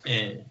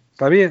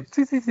 Está bien,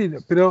 sí,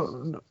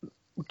 pero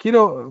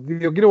quiero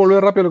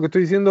volver rápido a lo que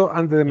estoy diciendo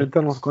antes de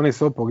meternos con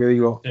eso, porque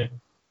digo,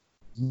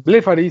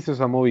 Blefari hizo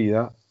esa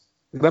movida,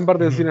 gran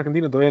parte del cine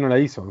argentino todavía no la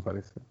hizo, me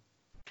parece.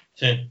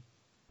 Sí,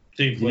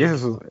 sí. Y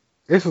eso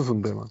es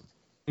un tema.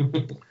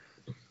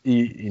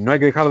 Y no hay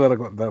que dejar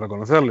de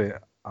reconocerle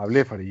a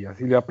Blefari y a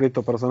Silvia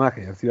Prieto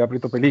personaje y a Silvia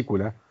Prieto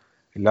película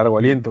el largo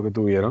aliento que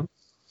tuvieron.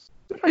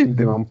 Pero hay un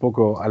tema un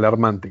poco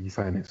alarmante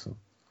quizá en eso.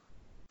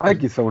 Hay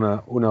quizá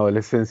una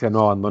adolescencia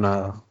no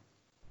abandonada.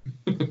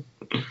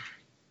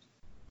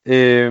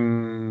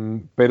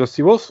 Pero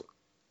si vos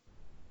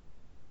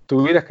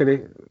tuvieras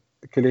que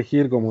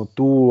elegir como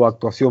tu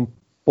actuación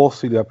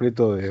post Silvia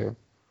Prieto de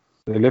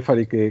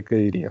Blefari, ¿qué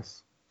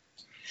dirías?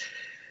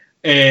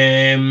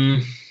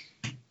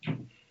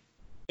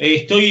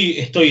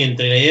 Estoy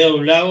entre La Idea de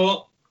un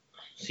Lago,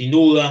 sin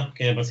duda,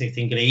 que me parece que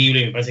está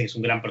increíble, me parece que es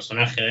un gran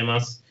personaje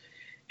además.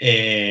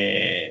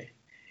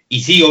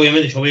 Y sí,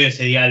 obviamente yo veo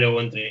ese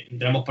diálogo entre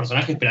ambos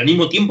personajes, pero al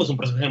mismo tiempo es un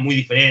personaje muy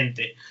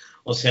diferente.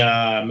 O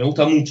sea, me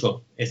gusta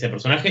mucho ese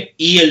personaje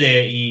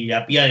y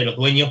la Pía de Los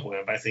Dueños, porque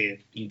me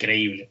parece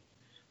increíble.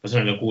 Es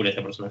una locura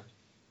ese personaje.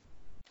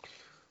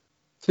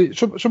 Sí,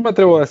 yo me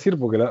atrevo a decir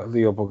porque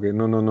porque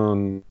no,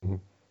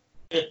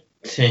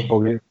 Sí.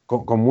 porque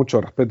con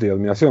mucho respeto y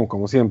admiración,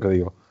 como siempre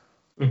digo.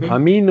 A Ujú,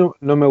 mí no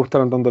me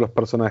gustaron tanto los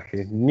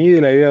personajes, ni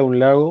de la idea de un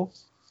lago,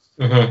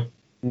 ujú,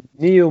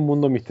 ni de un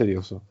mundo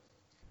misterioso.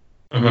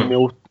 Y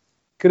ujú,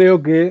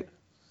 creo que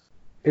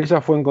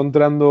ella fue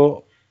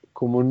encontrando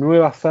como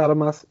nuevas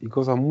armas y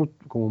cosas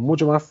como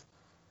mucho más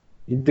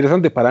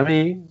interesantes para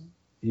mí.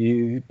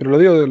 Pero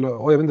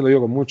obviamente lo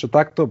digo con mucho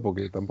tacto,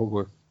 porque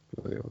tampoco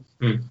lo digo,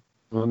 mm,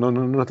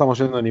 no estamos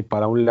yendo ni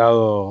para un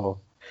lado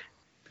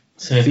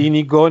sí.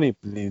 cínico, ni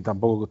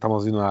tampoco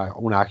estamos haciendo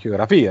una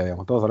geografía,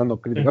 digamos, estamos hablando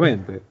Ujú,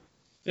 críticamente.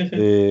 sí, sí.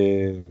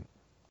 Eh,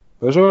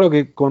 pero yo creo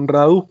que con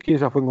Radusky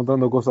ella fue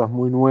encontrando cosas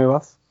muy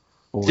nuevas,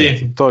 como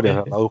las Sí, historias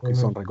de sí, Radusky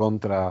son ujú,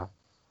 recontra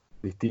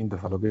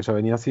distintas a lo que ella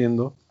venía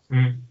haciendo.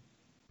 mm.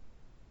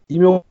 Y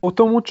me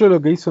gustó mucho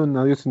lo que hizo en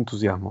Adiós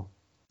Entusiasmo.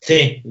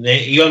 Sí,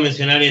 iba a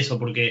mencionar eso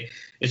porque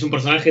es un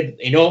personaje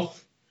en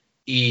off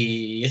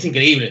y es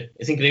increíble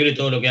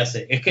todo lo que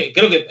hace. Es que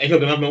creo que es lo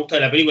que más me gusta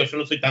de la película, yo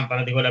no soy tan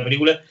fanático de la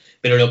película,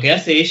 pero lo que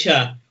hace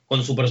ella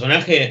con su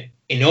personaje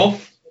en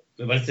off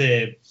me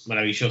parece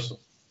maravilloso,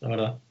 la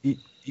verdad.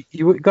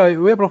 Claro, y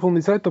voy a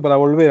profundizar esto para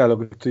volver a lo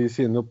que estoy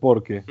diciendo,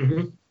 porque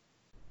Ujú,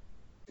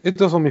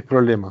 estos son mis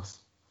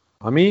problemas.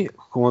 A mí,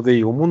 como te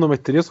digo, Un Mundo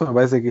Misterioso me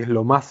parece que es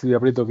lo más Silvia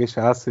Prieto que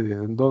ella hace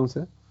desde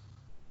entonces.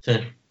 sí,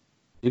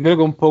 Y creo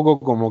que un poco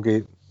como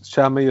que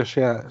ya medio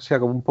llega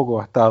como un poco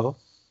gastado.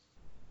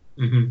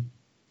 ujú,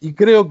 Y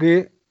creo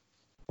que,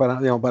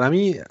 para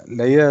mí,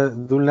 la idea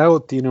de un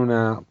lago tiene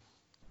un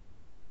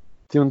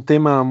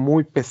tema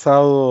muy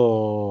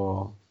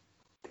pesado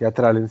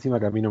teatral encima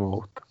que a mí no me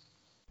gusta.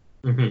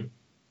 ujú.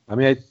 A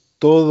mí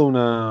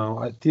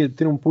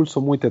tiene un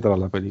pulso muy teatral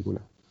la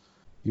película.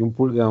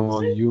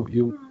 Digamos,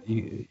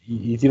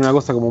 y tiene una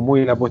cosa como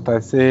muy la puesta de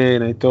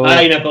escena y Hay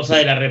todo. una cosa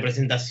de la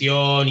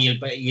representación y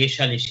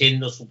ella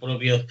leyendo su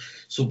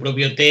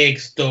propio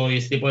texto y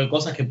ese tipo de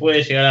cosas que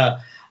puede llegar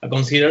a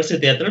considerarse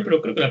teatral,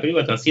 pero creo que la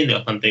película trasciende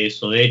bastante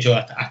eso. De hecho,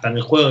 hasta en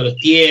el juego de los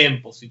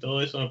tiempos y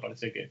todo eso me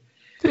parece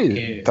Sí,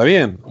 está que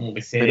bien. como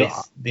que Pero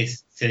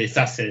se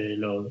deshace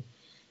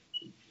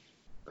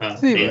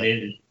sí,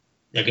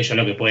 de aquello a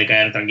lo que puede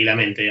caer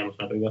tranquilamente, digamos,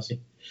 una película así.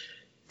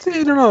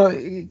 sí, no,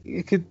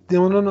 es que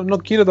digamos, no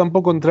quiero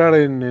tampoco entrar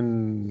en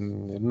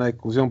una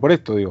discusión por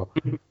esto, digo.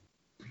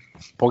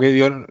 Porque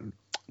digo,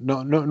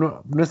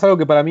 no es algo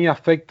que para mí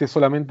afecte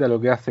solamente a lo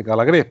que hace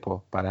Carla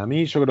Crespo. Para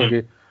mí, yo creo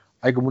que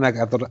hay como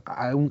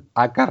un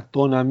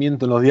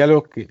acartonamiento en los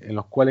diálogos en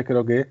los cuales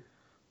creo que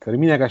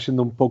termina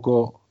cayendo un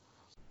poco,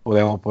 o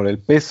digamos, por el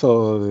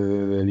peso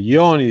del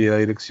guión y de la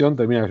dirección,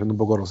 termina cayendo un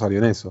poco Rosario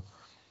en eso.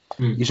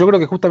 Y Mm, yo creo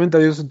que justamente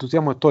Adiós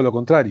Entusiasmo es todo lo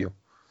contrario.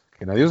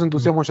 Que en Adiós mm,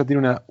 Entusiasmo ya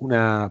tiene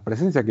una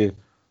presencia que,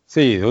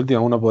 sí, de última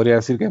uno podría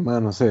decir que es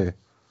más, no sé,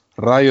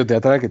 radio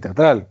teatral que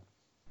teatral.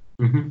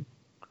 ujú.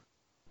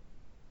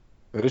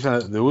 Pero ella,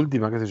 de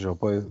última, qué sé yo,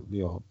 puede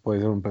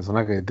ser un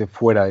personaje que esté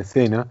fuera de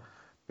escena,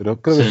 pero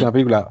creo que es una Sí,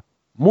 película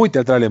muy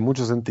teatral en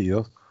muchos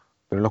sentidos,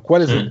 pero en los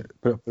cuales, sí,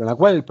 pero en la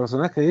cual el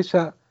personaje de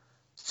ella,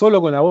 solo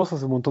con la voz,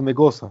 hace un montón de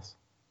cosas.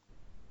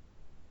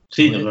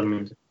 sí,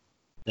 totalmente.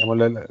 Digamos,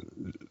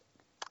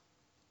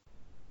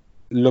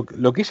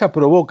 lo que ella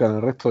provoca en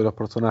el resto de los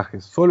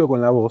personajes, solo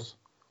con la voz,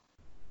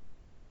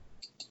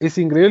 es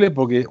increíble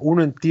porque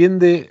uno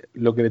entiende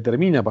lo que le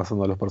termina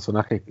pasando a los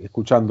personajes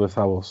escuchando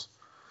esa voz.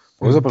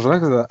 Porque esos Mm,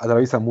 personajes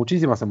atraviesan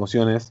muchísimas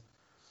emociones,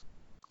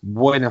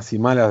 buenas y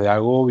malas, de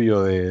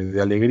agobio,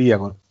 de alegría,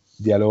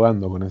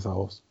 dialogando con esa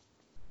voz.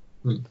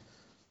 mm.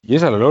 Y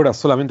ella lo logra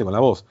solamente con la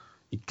voz.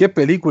 ¿Y qué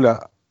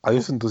película,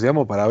 Adiós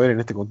Entusiasmo, para ver en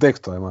este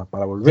contexto, además?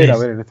 Para volver Sí, a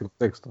ver en este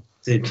contexto.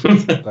 sí.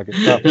 La que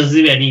está... Yo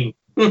sí me animo.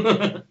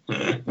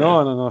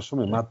 No, yo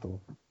me mato.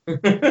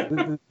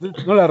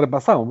 No la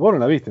repasamos, vos no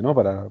la viste, ¿no?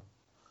 No,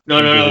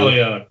 Ni no, que no, te- voy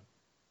a ver.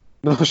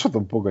 No, yo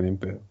tampoco, ni en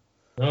pedo.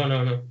 No,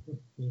 no, no.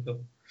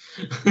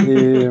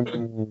 Eh,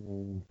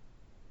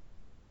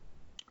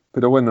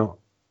 pero bueno,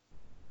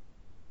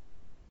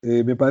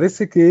 me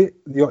parece que,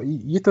 digo,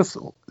 y esto es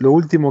lo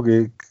último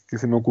que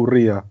se me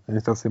ocurría en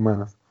estas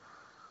semanas.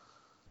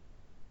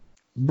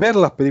 Ver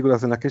las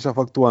películas en las que ella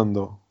fue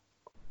actuando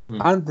Mm,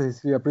 antes de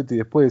Silvia Prieto y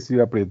después de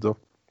Silvia Prieto,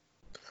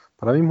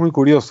 para mí es muy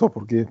curioso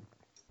porque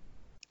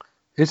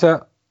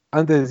ella,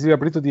 antes de Silvia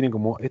Prieto, tiene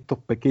como estos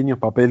pequeños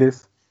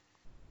papeles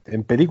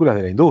en películas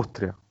de la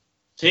industria,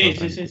 sí,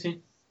 sí, sí, realmente.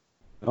 sí.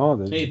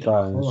 ¿No? Sí,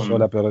 Está en trabajó Yo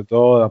la en... peor de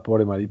todas,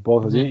 Pobre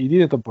Mariposa, Ujú, y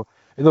tiene estos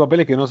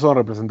papeles que no son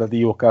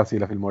representativos casi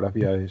de la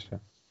filmografía de ella.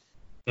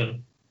 claro.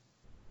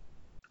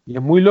 Y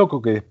es muy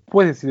loco que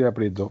después de Silvia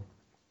Prieto,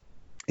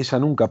 ella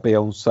nunca pega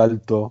un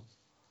salto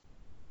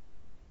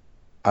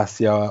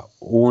hacia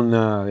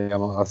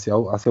digamos,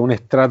 hacia un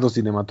estrato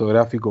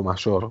cinematográfico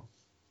mayor.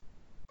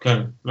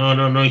 Claro.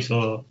 No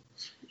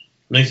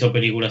hizo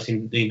películas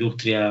de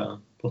industria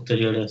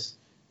posteriores,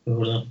 es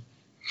verdad.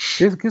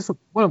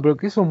 Bueno, pero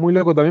que eso es muy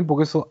loco también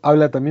porque eso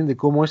habla también de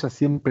cómo ella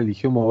siempre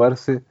eligió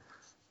moverse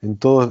en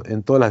todas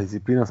las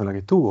disciplinas en las que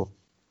estuvo.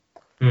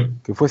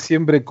 Mm, Que fue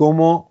siempre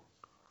como,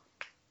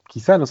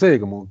 quizá, no sé,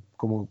 como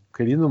como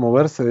queriendo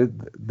moverse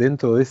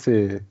dentro de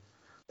ese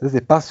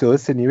espacio, de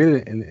ese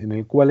nivel en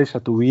el cual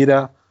ella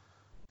tuviera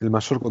el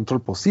mayor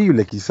control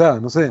posible, quizá,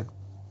 no sé.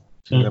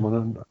 Sí.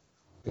 Digamos,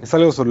 es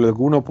algo sobre lo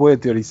que uno puede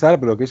teorizar,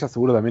 pero que ella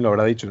seguro también lo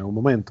habrá dicho en algún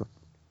momento.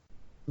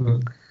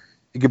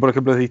 Y que, por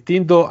ejemplo, es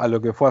distinto a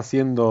lo que fue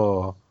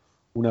haciendo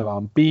una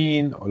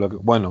Vampin, o lo que,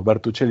 bueno,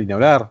 Bertuccelli ni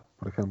hablar,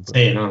 por ejemplo.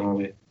 Sí, no,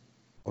 obvio.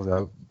 O sea,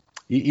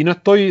 y no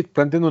estoy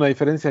planteando una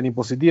diferencia ni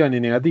positiva ni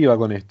negativa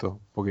con esto,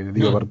 porque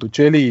digo, No.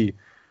 Bertuccelli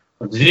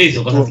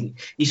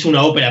Hizo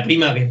una ópera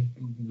prima que es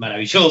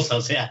maravillosa,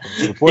 o sea, por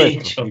de supuesto,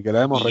 hecho, y que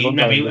la hemos y una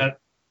recontra película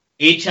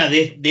hecha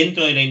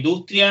dentro de la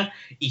industria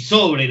y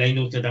sobre la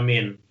industria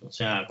también, o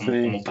sea, sí,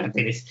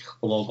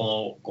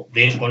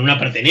 con una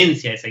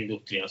pertenencia a esa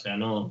industria, o sea,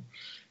 no,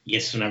 y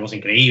es una cosa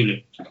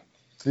increíble.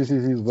 sí,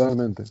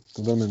 totalmente,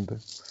 totalmente.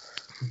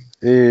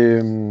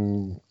 Eh,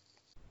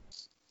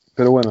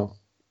 pero bueno,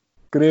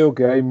 creo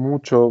que hay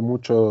mucho,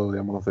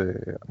 digamos,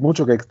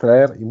 mucho que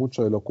extraer y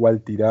mucho de lo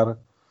cual tirar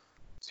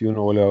si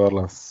uno vuelve a ver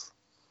las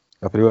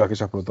películas que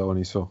ella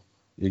protagonizó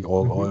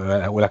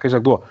o las que ella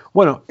actuó.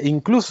 Bueno, e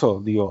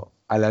incluso, digo,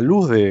 a la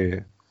luz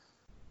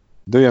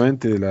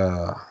obviamente de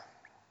la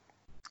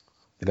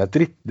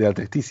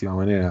tristísima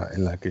manera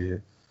en la que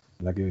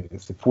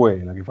se fue,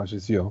 en la que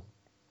falleció.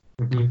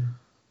 Yo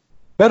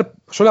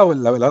la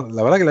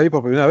verdad que la vi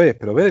por primera vez,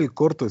 pero ver el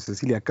corto de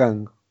Cecilia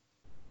Kang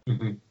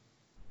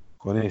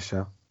con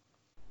ella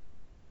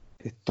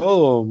es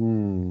todo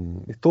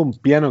un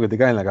piano que te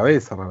cae en la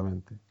cabeza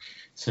realmente.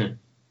 Sí.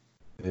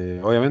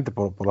 Obviamente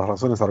por las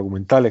razones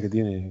argumentales que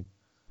tiene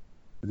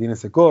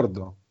ese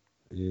corto.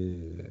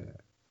 Eh,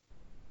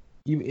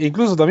 e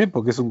incluso también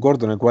porque es un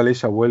corto en el cual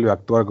ella vuelve a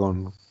actuar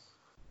con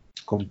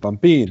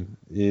Pampín.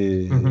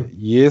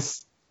 Y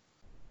es,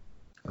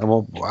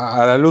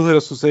 a la luz de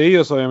lo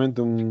sucedido, es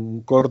obviamente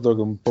un corto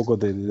que un poco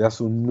le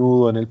hace un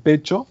nudo en el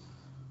pecho,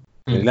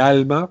 en el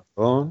alma,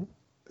 perdón.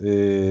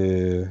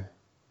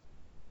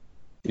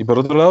 Y por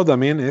otro lado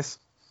también es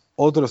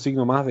otro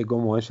signo más de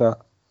cómo ella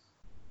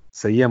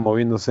seguía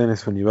moviéndose en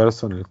ese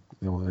universo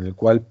digamos, en el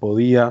cual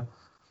podía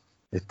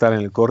estar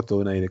en el corto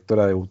de una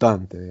directora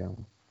debutante, digamos.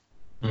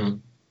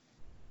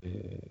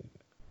 Eh,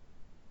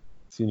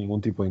 Sin ningún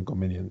tipo de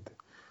inconveniente.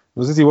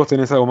 No sé si vos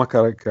tenés algo más que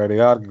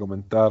agregar, que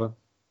comentar.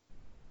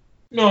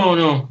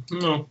 No.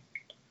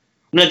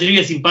 Una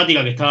trivia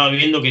simpática que estaba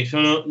viendo, que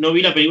yo no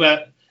vi la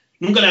película,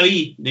 nunca la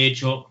vi, de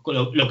hecho,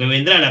 lo que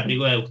vendrá la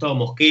película de Gustavo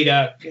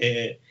Mosquera,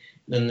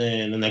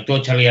 donde actuó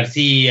Charly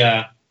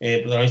García,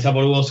 protagonizada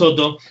por Hugo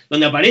Soto,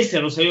 donde aparece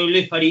Rosario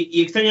Blefari,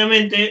 y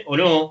extrañamente, o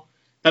no,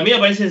 también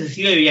aparece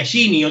Cecilia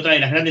Biagini, otra de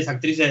las grandes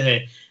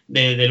actrices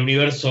del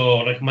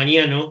universo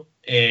rechmaniano,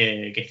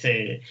 que es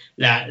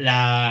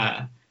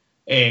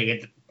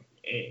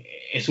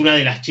es una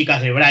de las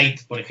chicas de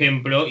Bright, por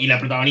ejemplo, y la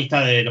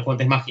protagonista de Los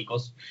Guantes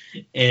Mágicos.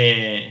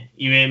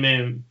 Y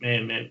me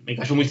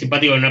cayó muy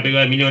simpático en una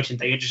película de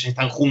 1988, ya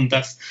están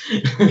juntas,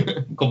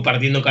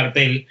 compartiendo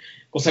cartel,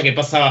 cosa que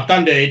pasa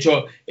bastante. De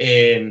hecho,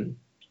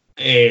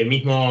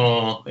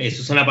 mismo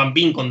Susana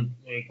Pampín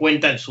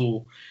cuenta en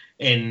su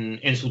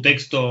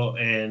texto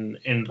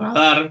en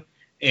Radar,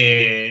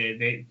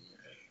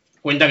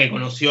 cuenta que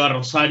conoció a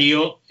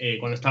Rosario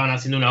cuando estaban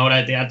haciendo una obra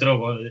de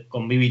teatro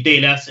con Vivi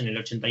Telas en el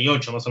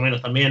 88 más o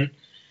menos también.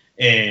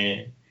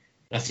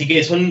 Así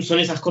que son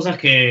esas cosas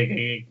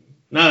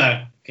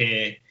nada,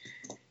 que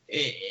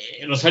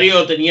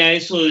Rosario tenía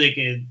eso de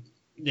que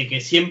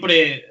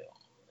siempre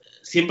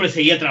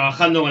seguía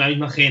trabajando con la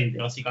misma gente,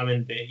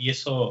 básicamente, y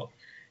eso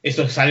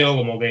es algo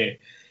como que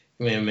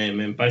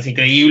me parece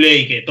increíble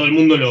y que todo el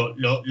mundo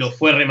lo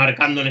fue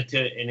remarcando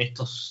en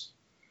estos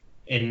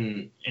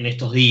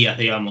días,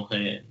 digamos,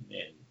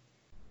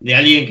 de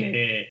alguien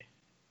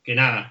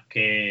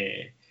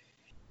que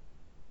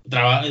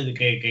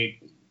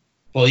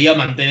podía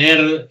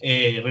mantener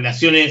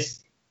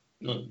relaciones,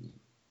 no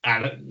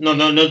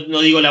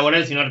digo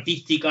laborales, sino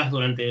artísticas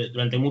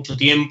durante mucho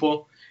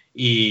tiempo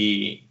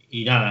y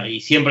nada, y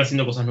siempre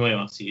haciendo cosas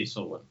nuevas, y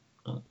eso, bueno,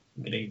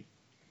 increíble.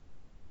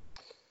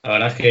 La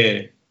verdad es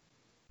que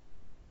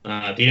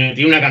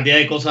tiene una cantidad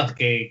de cosas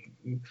que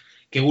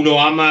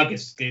uno ama,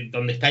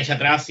 donde está ella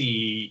atrás,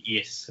 y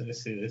es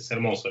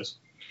hermoso eso.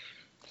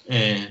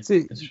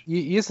 Sí,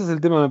 y ese es el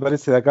tema, me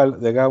parece, de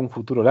acá a un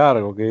futuro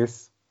largo, que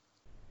es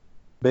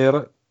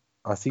ver,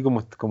 así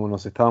como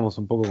nos estábamos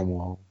un poco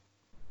como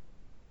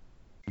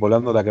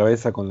volando la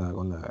cabeza con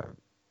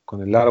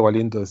el largo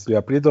aliento de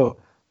Silvia Prieto,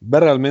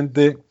 ver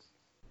realmente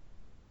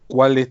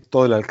cuál es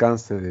todo el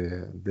alcance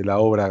de la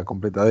obra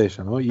completa de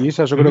ella, ¿no? Y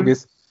ella yo creo que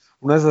es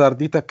una de esas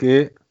artistas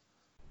que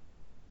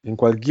en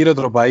cualquier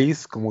otro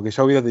país, como que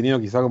ya hubiera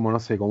tenido quizá como, no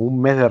sé, como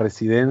un mes de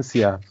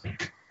residencia,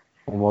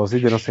 como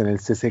decirte, no sé, en el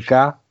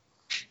CCK,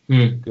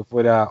 que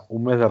fuera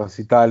un mes de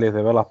recitales,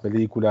 de ver las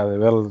películas, de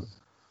ver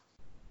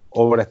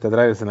obras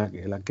teatrales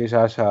en la que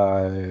ella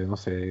haya, no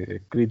sé,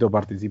 escrito,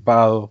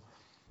 participado,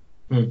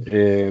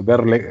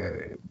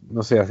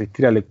 no sé,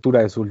 asistir a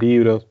lectura de sus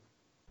libros.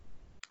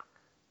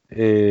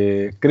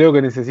 Creo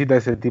que necesita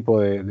ese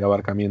tipo de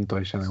abarcamiento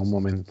ella en algún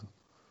momento.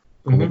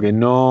 Como que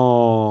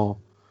no.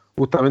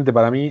 justamente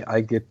para mí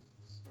hay que,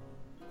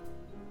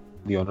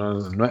 digo,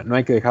 no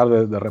hay que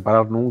dejar de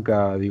reparar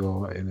nunca,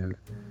 digo, en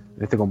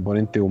este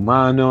componente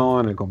humano,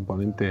 en el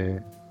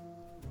componente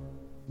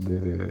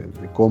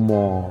de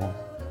cómo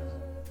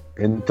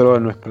entró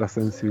en nuestras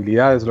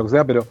sensibilidades o lo que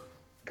sea, pero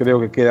creo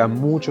que queda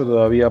mucho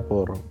todavía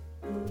por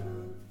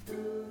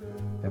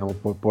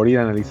ir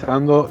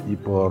analizando y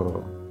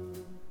por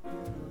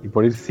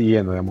ir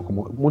siguiendo, digamos,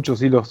 como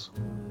muchos hilos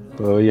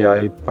todavía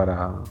hay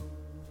para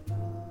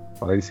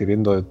ir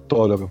siguiendo de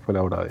todo lo que fue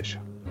la obra de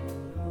ella.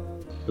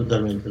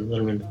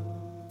 Totalmente.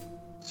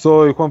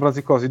 Soy Juan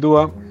Francisco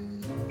Acitúa.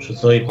 Yo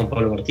soy Juan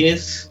Pablo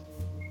Martínez.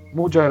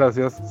 Muchas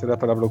gracias, será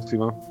hasta la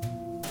próxima.